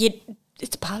 Like,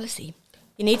 it's a policy.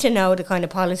 You need to know the kind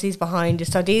of policies behind it.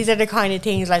 So these are the kind of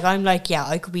things, like, I'm like, yeah,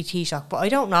 I could be Taoiseach, but I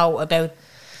don't know about...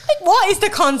 Like, what is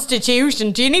the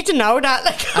Constitution? Do you need to know that?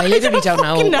 Like, I literally don't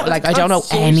know. Like, I don't know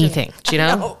anything. Do you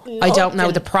know? I don't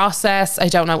know the process. I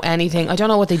don't know anything. I don't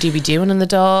know what they do be doing in the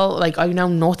Dáil. Like, I know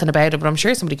nothing about it, but I'm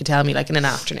sure somebody could tell me, like, in an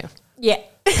afternoon. Yeah.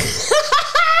 I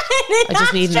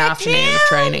just need an afternoon of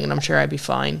training, and I'm sure I'd be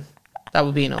fine. That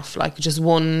would be enough. Like, just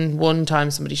one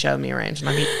time somebody showed me around, and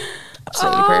I'd be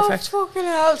absolutely perfect. Fucking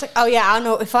hell. I was like, oh yeah, I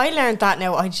know. If I learned that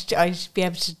now, I'd be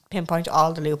able to pinpoint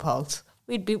all the loopholes.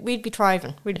 We'd be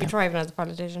thriving. We'd be thriving as a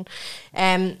politician.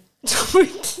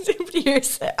 Somebody here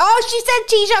said, she said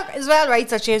Taoiseach as well, right?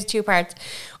 So she has two parts.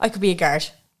 I could be a guard.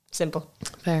 Simple.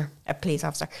 Fair. A police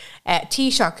officer.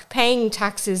 Taoiseach, paying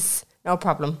taxes, no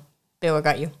problem. Bill, I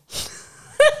got you.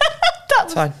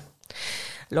 That's fine.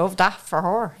 Love that for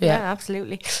her. Yeah,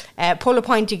 absolutely. Pull a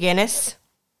pint of Guinness.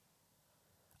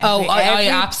 I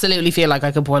absolutely feel like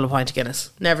I could boil a pint of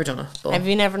Guinness. Never done it. But. Have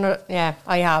you never? Yeah,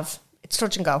 I have. It's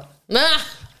touch and go.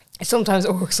 Sometimes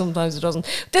it works, sometimes it doesn't.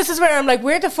 This is where I'm like,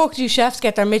 where the fuck do chefs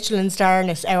get their Michelin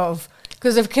starness out of?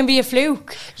 Because it can be a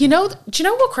fluke. Do you know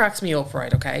what cracks me up,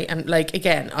 right? Okay, and like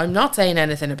again, I'm not saying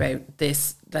anything about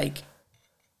this like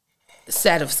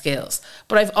set of skills,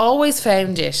 but I've always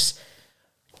found it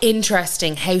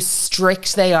interesting how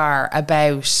strict they are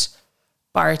about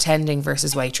bartending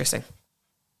versus waitressing.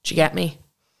 Do you get me?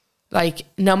 Like,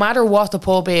 no matter what the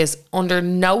pub is, under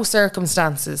no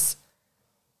circumstances,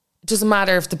 it doesn't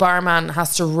matter if the barman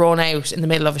has to run out in the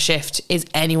middle of a shift, is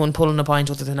anyone pulling a pint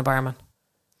other than a barman.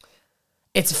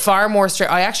 It's far more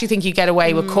strict. I actually think you get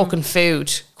away with cooking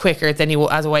food quicker than you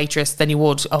as a waitress than you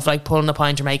would of like pulling a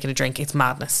pint or making a drink. It's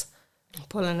madness. A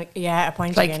pint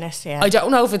like, of Guinness, yeah. I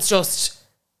don't know if it's just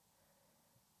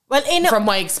from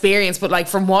my experience, but like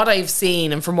from what I've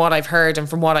seen and from what I've heard and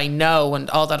from what I know and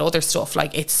all that other stuff,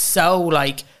 like it's so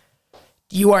like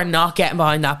you are not getting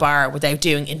behind that bar without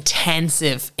doing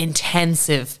intensive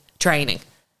training.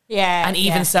 Yeah. And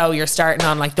even so, you're starting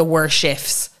on like the worst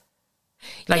shifts.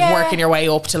 Like working your way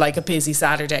up to like a busy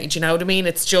Saturday. Do you know what I mean?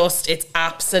 It's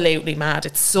absolutely mad.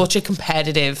 It's such a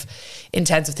competitive,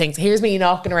 intensive thing. So here's me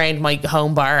knocking around my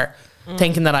home bar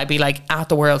thinking that I'd be like at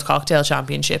the World Cocktail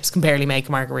Championships, can barely make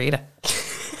a margarita.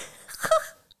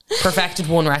 Perfected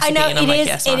one recipe. I know, and I'm like,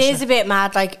 yes, it is a bit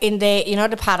mad. Like in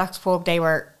the Paddocks pub, they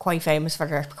were quite famous for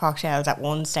their cocktails at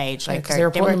one stage. Like they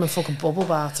were putting them in fucking bubble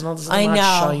baths and all this. I know,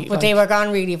 shite, but they were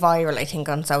gone really viral, I think,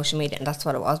 on social media, and that's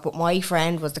what it was. But my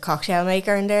friend was the cocktail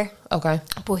maker in there. Okay.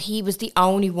 But he was the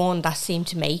only one that seemed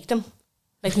to make them.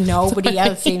 Like nobody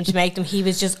else seemed to make them. He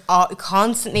was just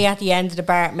constantly at the end of the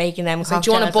bar making them cocktails. Like,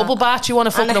 do you want a bubble bath? Do you want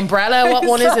a fucking umbrella? What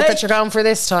one is it that you're going for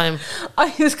this time?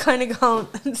 I was kind of going,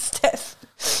 Steph,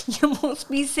 you must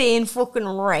be seeing fucking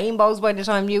rainbows by the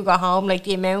time you got home. Like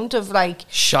the amount of like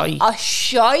shite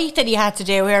that he had to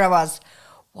do. Here I was,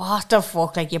 what the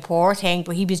fuck, like you poor thing.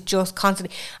 But he was just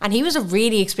constantly, and he was a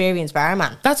really experienced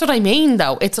barman. That's what I mean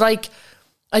though. It's like,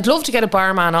 I'd love to get a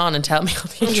barman on and tell me all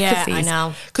the intricacies. Yeah, I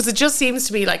know. Because it just seems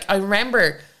to be like, I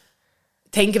remember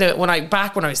thinking of it when I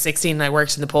was 16 and I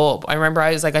worked in the pub. I remember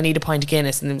I was like, I need a pint of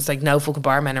Guinness, and there was like no fucking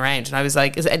barman around. And I was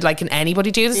like, is it like, can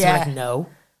anybody do this? Yeah. And they're like, no.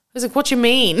 I was like, what do you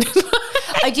mean?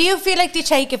 I do feel like they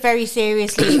take it very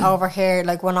seriously over here.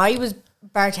 Like when I was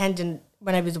bartending,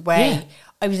 when I was away,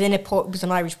 I was in a pub, it was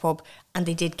an Irish pub, and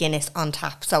they did Guinness on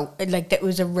tap. So like that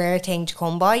was a rare thing to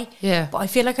come by. Yeah. But I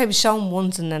feel like I was shown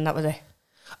once and then that was it.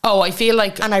 Oh, I feel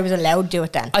like... And I was allowed to do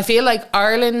it then. I feel like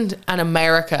Ireland and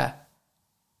America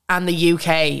and the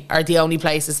UK are the only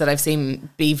places that I've seen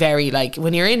be very, like,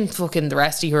 when you're in fucking the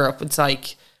rest of Europe, it's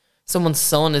like someone's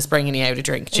son is bringing you out a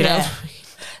drink, do you know?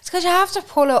 It's because you have to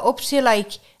pull it up to,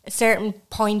 like, a certain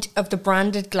point of the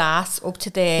branded glass up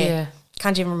to the... Yeah.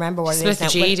 Can't even remember what it is now.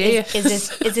 G, do you?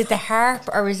 Is it the harp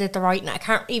or is it the right... I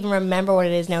can't even remember what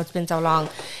it is now. It's been so long.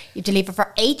 You have to leave it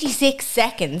for 86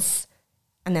 seconds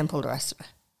and then pull the rest of it.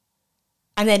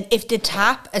 And then if the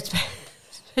tap,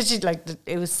 especially like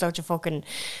it was such a fucking,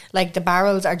 like the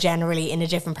barrels are generally in a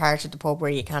different part of the pub where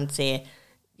you can't see it.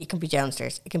 It can be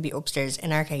downstairs, it can be upstairs.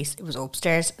 In our case, it was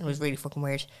upstairs and it was really fucking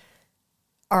weird.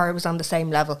 Or it was on the same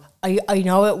level. I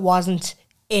know it wasn't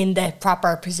in the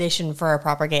proper position for a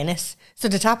proper Guinness. So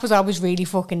the tap was always really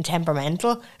fucking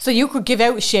temperamental. So you could give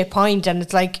out a shit pint and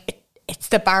it's like... It's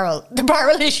the barrel. The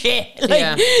barrel is shit.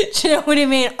 Like, do you know what I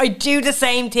mean? I do the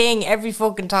same thing every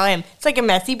fucking time. It's like a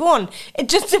messy bun. It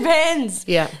just depends.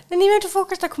 Yeah. Then the amount of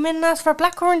fuckers that come in and ask for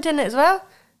blackcurrant in it as well.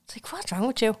 It's like, what's wrong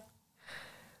with you?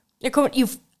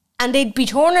 And they'd be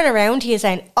turning around to you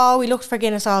saying, oh, we looked for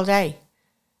Guinness all day.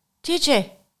 Did you?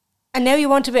 And now you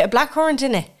want a bit of blackcurrant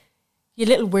in it? You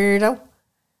little weirdo.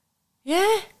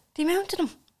 Yeah, the amount of them.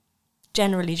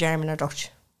 Generally German or Dutch.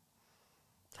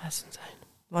 That's insane.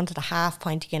 Wanted a half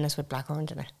pint of Guinness with blackcurrant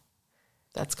in it.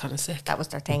 That's kind of sick. That was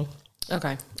their thing.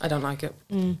 Okay, I don't like it.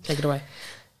 Take it away.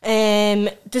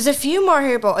 There's a few more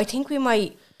here, but I think we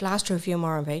might blast through a few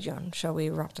more on Patreon. Shall we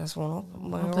wrap this one up?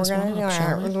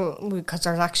 Because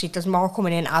there's more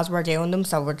coming in as we're doing them,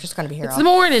 so we're just going to be here. It's the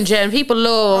morning, Jen. People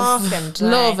love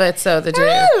it, so they do.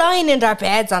 They're lying in their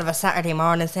beds on a Saturday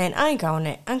morning saying, I'm going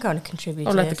to contribute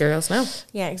to let the girls know.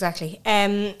 Yeah, exactly.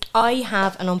 I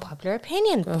have an unpopular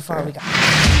opinion before we go.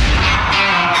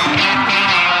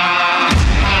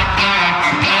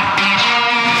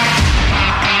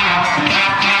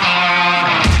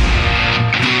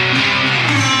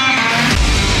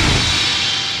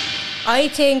 I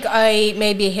think I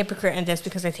may be a hypocrite in this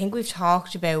because I think we've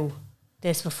talked about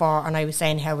this before and I was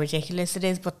saying how ridiculous it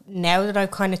is, but now that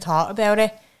I've kind of thought about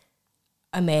it,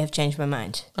 I may have changed my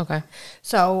mind. Okay.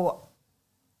 So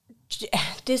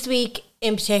this week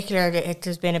in particular,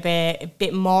 there's been a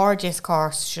bit more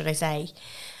discourse, should I say,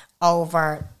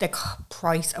 over the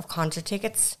price of concert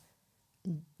tickets.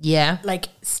 Yeah. Like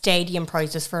stadium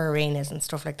prices for arenas and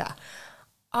stuff like that.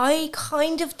 I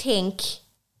kind of think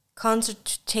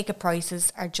concert ticket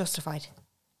prices are justified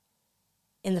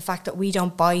in the fact that we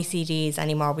don't buy CDs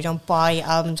anymore. We don't buy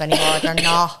albums anymore. They're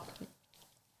not.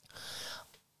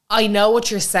 I know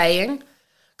what you're saying,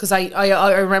 because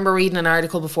I remember reading an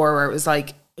article before where it was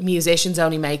like musicians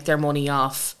only make their money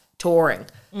off touring.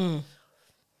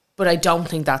 But I don't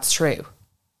think that's true.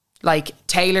 Like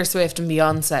Taylor Swift and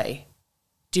Beyonce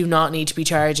do not need to be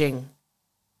charging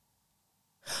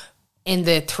in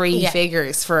the three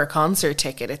figures for a concert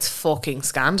ticket. It's fucking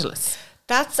scandalous.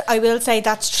 I will say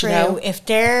that's true. You know? If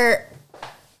they're...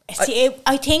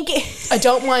 I think... I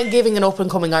don't mind giving an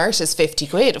up-and-coming artist 50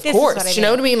 quid, of course. Do you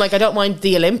know what I mean? Like, I don't mind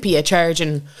the Olympia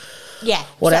charging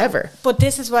whatever. So, but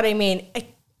this is what I mean.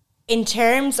 In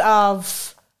terms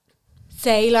of,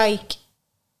 say, like,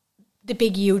 the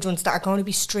big, huge ones that are going to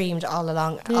be streamed all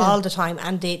the time,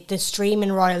 and the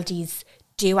streaming royalties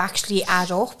do actually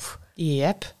add up.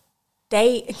 Yep.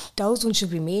 Those ones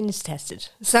should be means tested.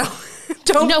 So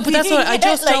but that's what I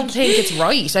just don't think it's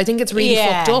right. I think it's really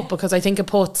fucked up, because I think it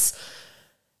puts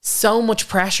so much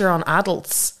pressure on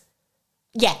adults.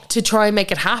 Yeah. To try and make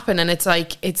it happen. And it's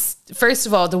like, it's first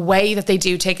of all the way that they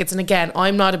do tickets, and again,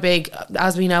 I'm not a big,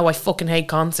 as we know, I fucking hate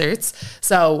concerts,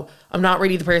 so I'm not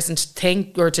really the person to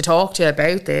think or to talk to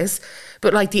about this,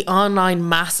 but like the online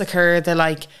massacre, the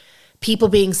like people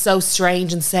being so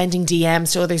strange and sending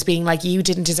DMs to others being like, you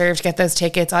didn't deserve to get those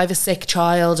tickets, I have a sick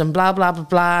child, and blah blah blah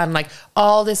blah, and like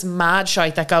all this mad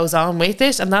shite that goes on with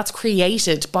it, and that's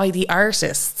created by the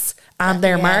artists and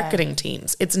their marketing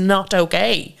teams. It's not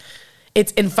okay.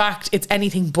 It's, in fact, it's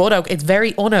anything but okay. It's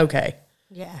very un-okay.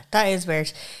 Yeah, that is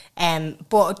weird.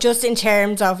 But just in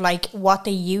terms of like what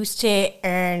they used to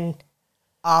earn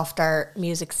off their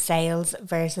music sales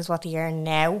versus what they earn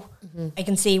now, I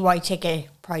can see why ticket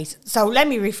price. So let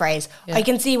me rephrase. Yeah. I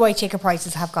can see why ticket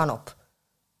prices have gone up.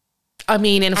 I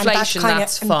mean, inflation,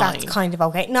 that's fine. That's kind of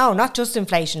okay. No, not just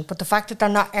inflation, but the fact that they're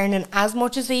not earning as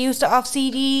much as they used to off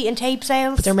CD and tape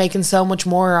sales. But they're making so much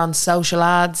more on social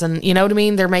ads, and you know what I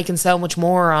mean? They're making so much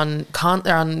more on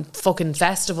fucking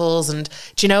festivals, and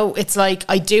do you know, it's like,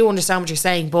 I do understand what you're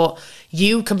saying, but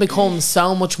you can become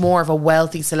so much more of a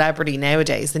wealthy celebrity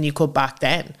nowadays than you could back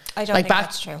then. I don't think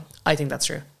that's true. I think that's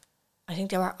true. I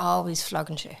think they were always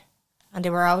flogging shit. And they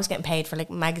were always getting paid for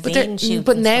like magazine shoots.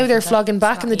 But now they're flogging,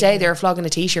 back in the day, they were flogging a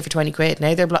t-shirt for 20 quid.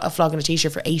 Now they're flogging a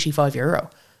t-shirt for €85.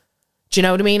 Do you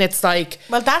know what I mean? It's like...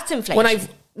 Well, that's inflation.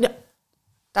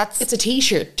 It's a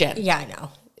t-shirt, Jen. Yeah, I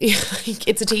know.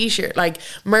 It's a t-shirt. Like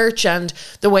merch and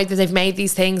the way that they've made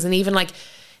these things, and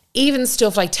even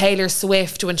stuff like Taylor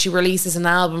Swift, when she releases an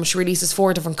album, she releases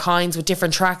 4 different kinds with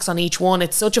different tracks on each one.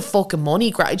 It's such a fucking money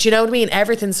grab. Do you know what I mean?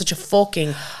 Everything's such a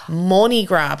fucking money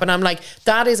grab. And I'm like,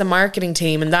 that is a marketing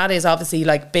team, and that is obviously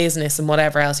like business and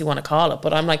whatever else you want to call it.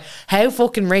 But I'm like, how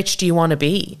fucking rich do you want to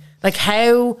be? Like,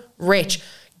 how rich?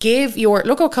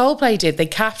 Look what Coldplay did. They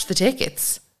capped the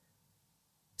tickets.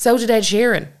 So did Ed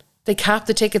Sheeran. They capped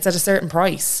the tickets at a certain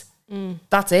price.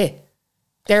 That's it.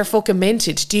 They're fucking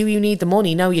minted. Do you need the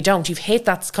money? No, you don't. You've hit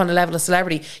that kind of level of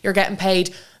celebrity. You're getting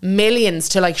paid millions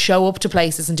to like show up to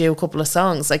places and do a couple of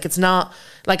songs. Like, it's not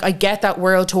like, I get that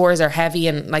world tours are heavy,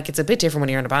 and like it's a bit different when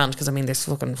you're in a band, because I mean there's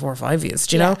fucking 4 or 5 years,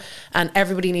 do you know? And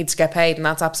everybody needs to get paid, and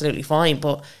that's absolutely fine.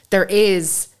 But there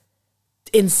is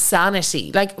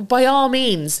insanity. Like, by all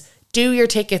means, do your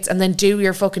tickets and then do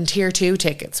your fucking tier 2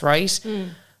 tickets, right?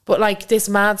 But like this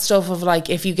mad stuff of like,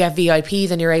 if you get VIP,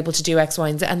 then you're able to do X, Y,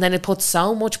 and Z. And then it puts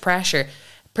so much pressure,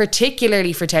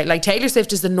 particularly for Taylor. Like, Taylor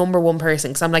Swift is the number one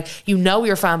person, because I'm like, you know,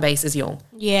 your fan base is young.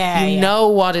 Yeah. You know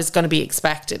what is going to be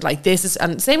expected. Like, this is,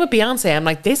 and same with Beyonce. I'm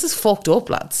like, this is fucked up,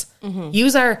 lads.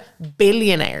 Yous are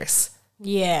billionaires.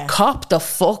 Yeah. Cop the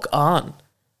fuck on.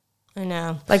 I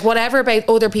know. Like, whatever about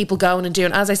other people going and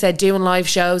doing, as I said, doing live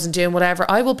shows and doing whatever,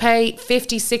 I will pay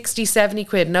 50, 60, 70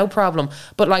 quid, no problem.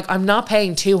 But like, I'm not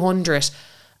paying 200.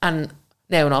 And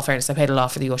now, in all fairness, I paid a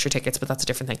lot for the Usher tickets, but that's a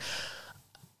different thing.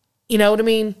 You know what I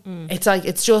mean? It's like,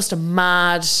 it's just a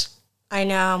mad, I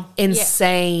know,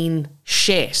 insane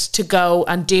shit to go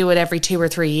and do it every 2 or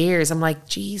 3 years. I'm like,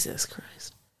 Jesus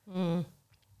Christ.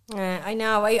 I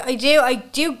know. I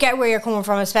do get where you're coming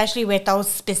from, especially with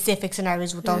those specific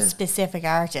scenarios with those specific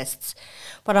artists.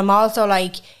 But I'm also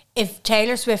like, if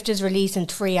Taylor Swift is releasing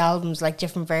 3 albums, like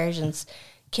different versions,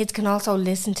 kids can also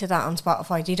listen to that on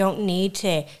Spotify. They don't need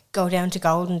to go down to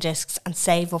Golden Discs and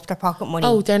save up their pocket money.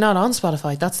 Oh, they're not on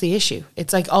Spotify. That's the issue.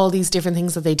 It's like all these different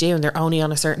things that they do, and they're only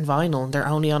on a certain vinyl, and they're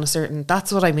only on a certain...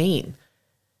 That's what I mean.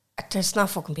 There's not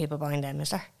fucking people buying them, is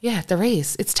there? Yeah, there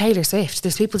is. It's Taylor Swift.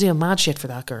 There's people doing mad shit for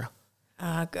that girl.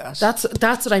 Oh, God. That's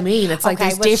what I mean. It's like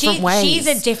there's different ways. She's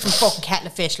a different fucking kettle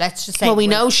of fish, let's just say. Well, we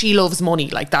know she loves money.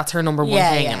 Like, that's her number one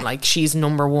thing. Yeah. And, like, she's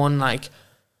number one, like...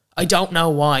 I don't know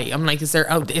why. I'm like,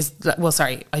 well,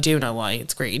 sorry, I do know why.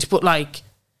 It's greed. But, like,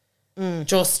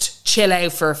 just chill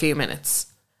out for a few minutes.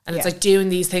 And it's like doing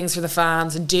these things for the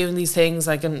fans and doing these things,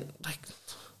 like, and, like...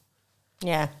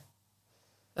 Yeah.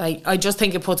 Like, I just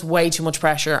think it puts way too much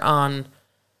pressure on...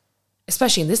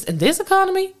 Especially in this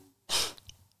economy...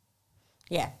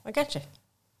 Yeah, I get you.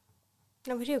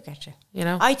 No, we do get you. You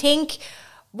know? I think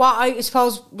what I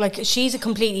suppose, like, she's a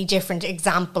completely different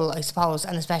example, I suppose,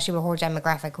 and especially with her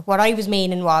demographic. What I was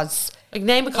meaning was... Like,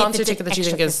 name a concert ticket that you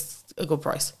think extra is a good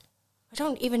price. I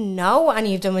don't even know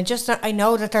any of them. I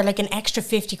know that they're like an extra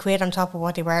 50 quid on top of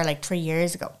what they were like 3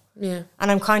 years ago. Yeah.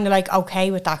 And I'm kind of like okay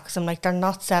with that because I'm like, they're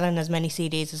not selling as many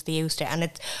CDs as they used to.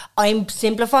 And I'm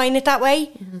simplifying it that way.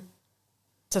 Mm-hmm.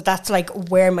 So that's like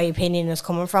where my opinion is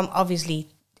coming from. Obviously,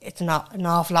 it's not an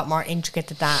awful lot more intricate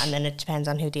than that, and then it depends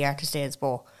on who the artist is.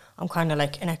 But I'm kind of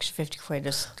like, an extra 50 quid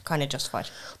is kind of justified.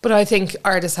 But I think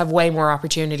artists have way more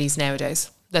opportunities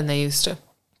nowadays than they used to.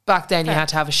 Back then, you had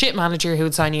to have a shit manager who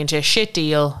would sign you into a shit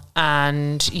deal,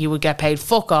 and you would get paid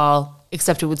fuck all,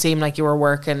 except it would seem like you were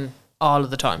working all of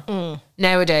the time.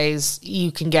 Nowadays,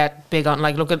 you can get big on,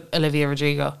 like, look at Olivia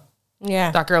Rodrigo.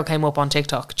 Yeah. That girl came up on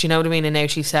TikTok. Do you know what I mean? And now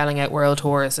she's selling out world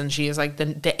tours, and she is like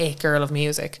the it girl of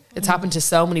music. It's happened to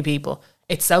so many people.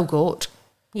 It's so good.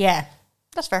 Yeah.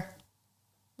 That's fair.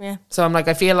 Yeah. So I'm like,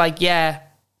 I feel like, yeah,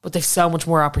 but they've so much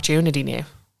more opportunity now.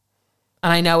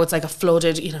 And I know it's like a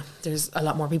flooded, you know, there's a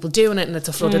lot more people doing it and it's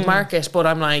a flooded market. But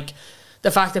I'm like,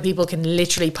 the fact that people can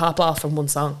literally pop off from one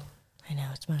song. I know,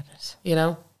 it's madness. You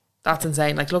know? That's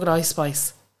insane. Like, look at Ice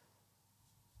Spice.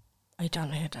 I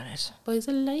don't know who that is. Boy's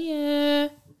a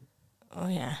liar. Oh,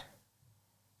 yeah.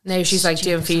 Now she's like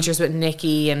doing features with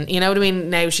Nicki, and you know what I mean?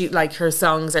 Now she, like, her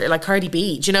songs are like Cardi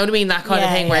B. Do you know what I mean? That kind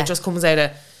of thing where it just comes out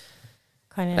of...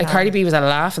 Kind of like Cardi B was at a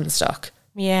laughing stock.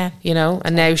 Yeah. You know?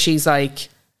 And now she's like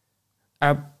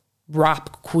a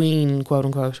rap queen, quote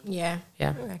unquote. Yeah.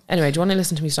 Yeah. Okay. Anyway, do you want to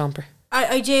listen to me stomper?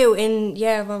 I do.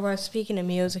 When we're speaking of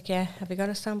music, yeah. Have you got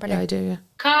a stomper Yeah, there? I do, yeah.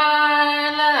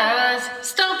 Carla's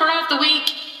Stomper of the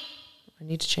Week. I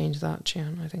need to change that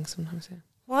tune, I think, sometimes, yeah.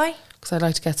 Why? Because I'd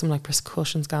like to get some, like,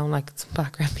 percussions going, like some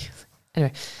background music.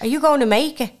 Anyway. Are you going to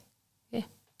make it? Yeah.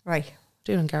 Right.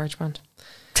 Do it in GarageBand.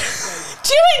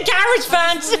 Doing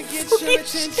GarageBand.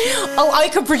 Oh, I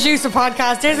could produce a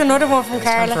podcast. There's another one from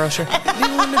Carla. For Usher.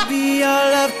 You wanna be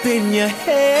all up in your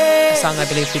head. A song I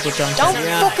believe people don't. Don't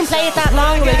fucking play it that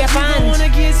long. We'll get banned. Wanna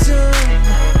get some.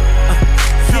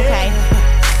 Okay.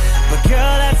 But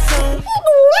girl,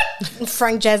 that's so.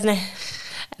 Frank Jesney.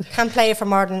 Can't play it for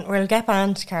more than... We'll get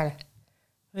banned, Carla.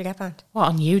 We'll get banned. What,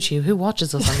 on YouTube? Who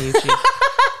watches us on YouTube?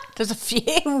 There's a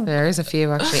few. There is a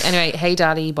few, actually. Anyway, Hey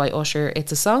Daddy by Usher.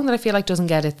 It's a song that I feel like doesn't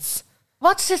get its...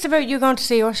 What's this about you going to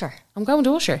see Usher? I'm going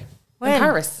to Usher. When? In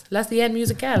Paris. Les Bien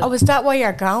Musicale. Oh, is that why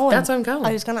you're going? That's why I'm going.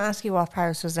 I was going to ask you what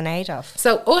Paris was in aid of.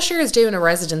 So Usher is doing a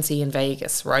residency in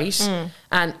Vegas, right?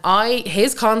 And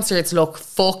his concerts look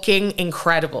fucking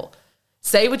incredible.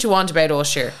 Say what you want about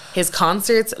Usher. His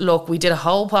concerts look, we did a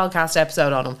whole podcast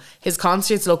episode on him. His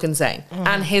concerts look insane.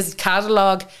 And his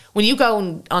catalogue, when you go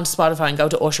onto Spotify and go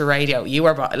to Usher Radio, you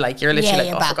are like, you're literally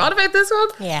you're like, I forgot about this one.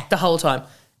 Yeah. The whole time.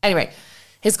 Anyway,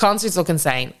 his concerts look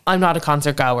insane. I'm not a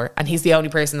concert goer, and he's the only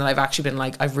person that I've actually been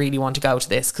like, I really want to go to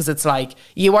this, because it's like,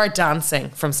 you are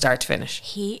dancing from start to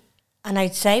finish. And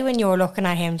I'd say when you're looking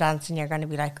at him dancing, you're going to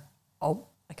be like, oh,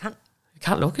 I can't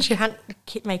look at you.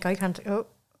 can't make eye contact. Oh.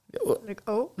 Like,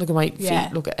 oh. Look at my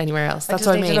feet, look at anywhere else. That's I just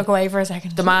what I need mean. to look away for a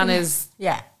second. The man is...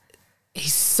 Yeah.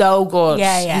 He's so good.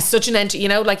 Yeah. He's such an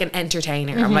like an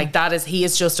entertainer. I'm like, he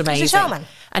is just amazing. He's a showman.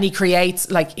 And he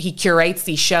curates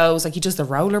these shows, like he does the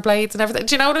rollerblades and everything.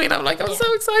 Do you know what I mean? I'm like, I'm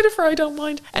so excited for I don't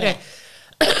mind. Anyway,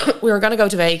 we were going to go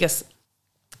to Vegas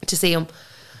to see him,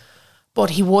 but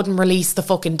he wouldn't release the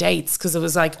fucking dates because it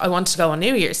was like, I wanted to go on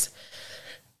New Year's.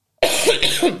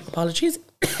 Apologies.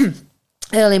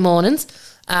 Early mornings.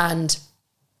 And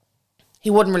he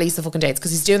wouldn't release the fucking dates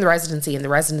because he's doing the residency, and the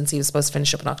residency was supposed to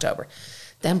finish up in October.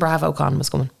 Then BravoCon was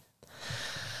coming.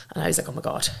 And I was like, oh my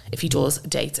God, if he does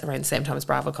dates around the same time as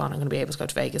BravoCon, I'm going to be able to go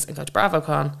to Vegas and go to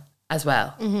BravoCon as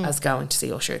well as going to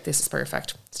see Usher. This is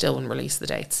perfect. Still wouldn't release the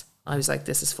dates. I was like,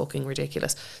 this is fucking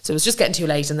ridiculous. So it was just getting too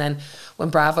late. And then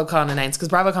when BravoCon announced, because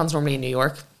BravoCon's normally in New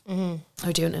York, I'm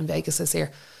doing it in Vegas this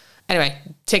year. Anyway,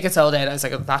 tickets sold out. I was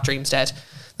like, oh, that dream's dead.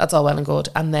 That's all well and good.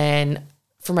 And then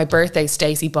for my birthday,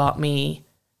 Stacey bought me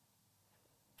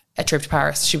a trip to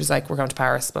Paris. She was like, we're going to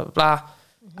Paris, blah, blah, blah.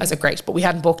 I was like, great. But we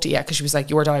hadn't booked it yet because she was like,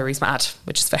 your diary's mad,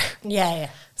 which is fair. Yeah.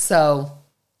 So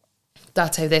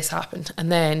that's how this happened.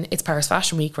 And then it's Paris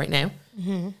Fashion Week right now.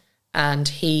 And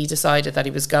he decided that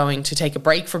he was going to take a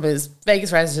break from his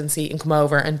Vegas residency and come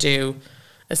over and do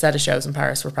a set of shows in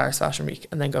Paris for Paris Fashion Week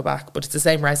and then go back. But it's the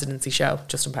same residency show,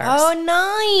 just in Paris.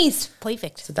 Oh, nice.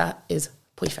 Perfect. So that is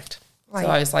perfect. Right.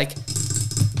 So I was like,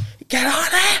 get on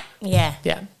it. Yeah.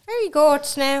 Yeah. Very good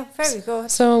now. Very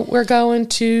good. So we're going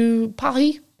to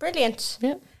Paris. Brilliant.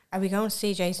 Yeah. Are we going to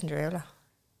see Jason Derulo?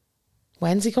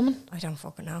 When's he coming? I don't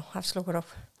fucking know. I have to look it up.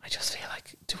 I just feel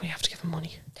like, do we have to give him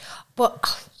money?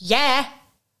 But, yeah.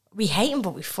 We hate him,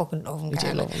 but we fucking love him. We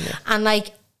do love him, yeah. And,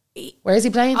 like... Where is he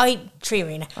playing? Tree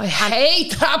Arena. I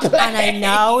hate that place. And I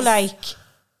know, like,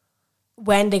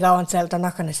 when they go on sale, they're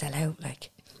not going to sell out. Like,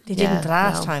 they didn't the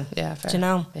last time. Yeah, fair. Do you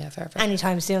know? Yeah, fair.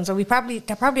 Anytime soon. So they're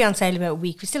probably on sale about a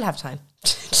week. We still have time.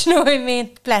 Do you know what I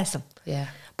mean? Bless them. Yeah.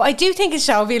 But I do think his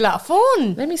show will be a lot of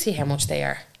fun. Let me see how much they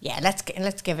are. Yeah, let's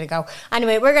give it a go.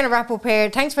 Anyway, we're going to wrap up here.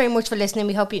 Thanks very much for listening.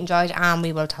 We hope you enjoyed, and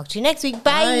we will talk to you next week.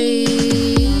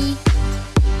 Bye.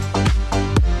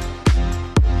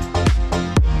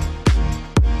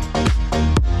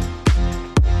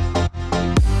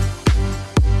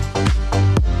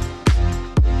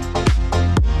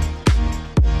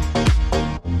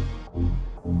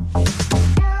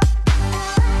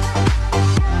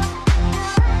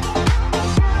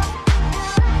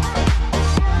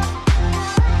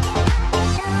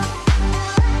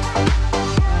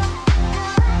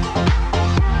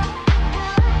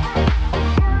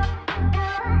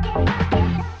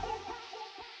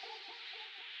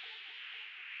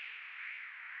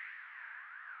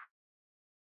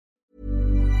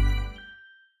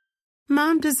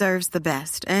 Mom deserves the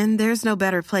best, and there's no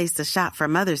better place to shop for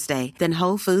Mother's Day than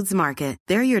Whole Foods Market.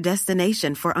 They're your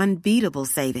destination for unbeatable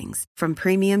savings, from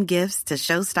premium gifts to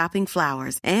show-stopping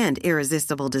flowers and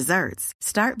irresistible desserts.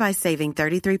 Start by saving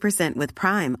 33% with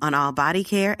Prime on all body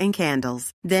care and candles.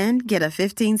 Then get a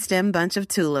 15-stem bunch of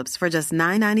tulips for just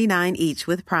 $9.99 each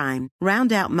with Prime.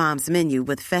 Round out Mom's menu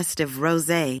with festive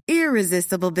rosé,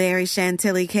 irresistible berry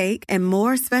chantilly cake, and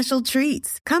more special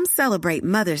treats. Come celebrate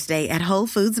Mother's Day at Whole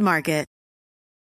Foods Market.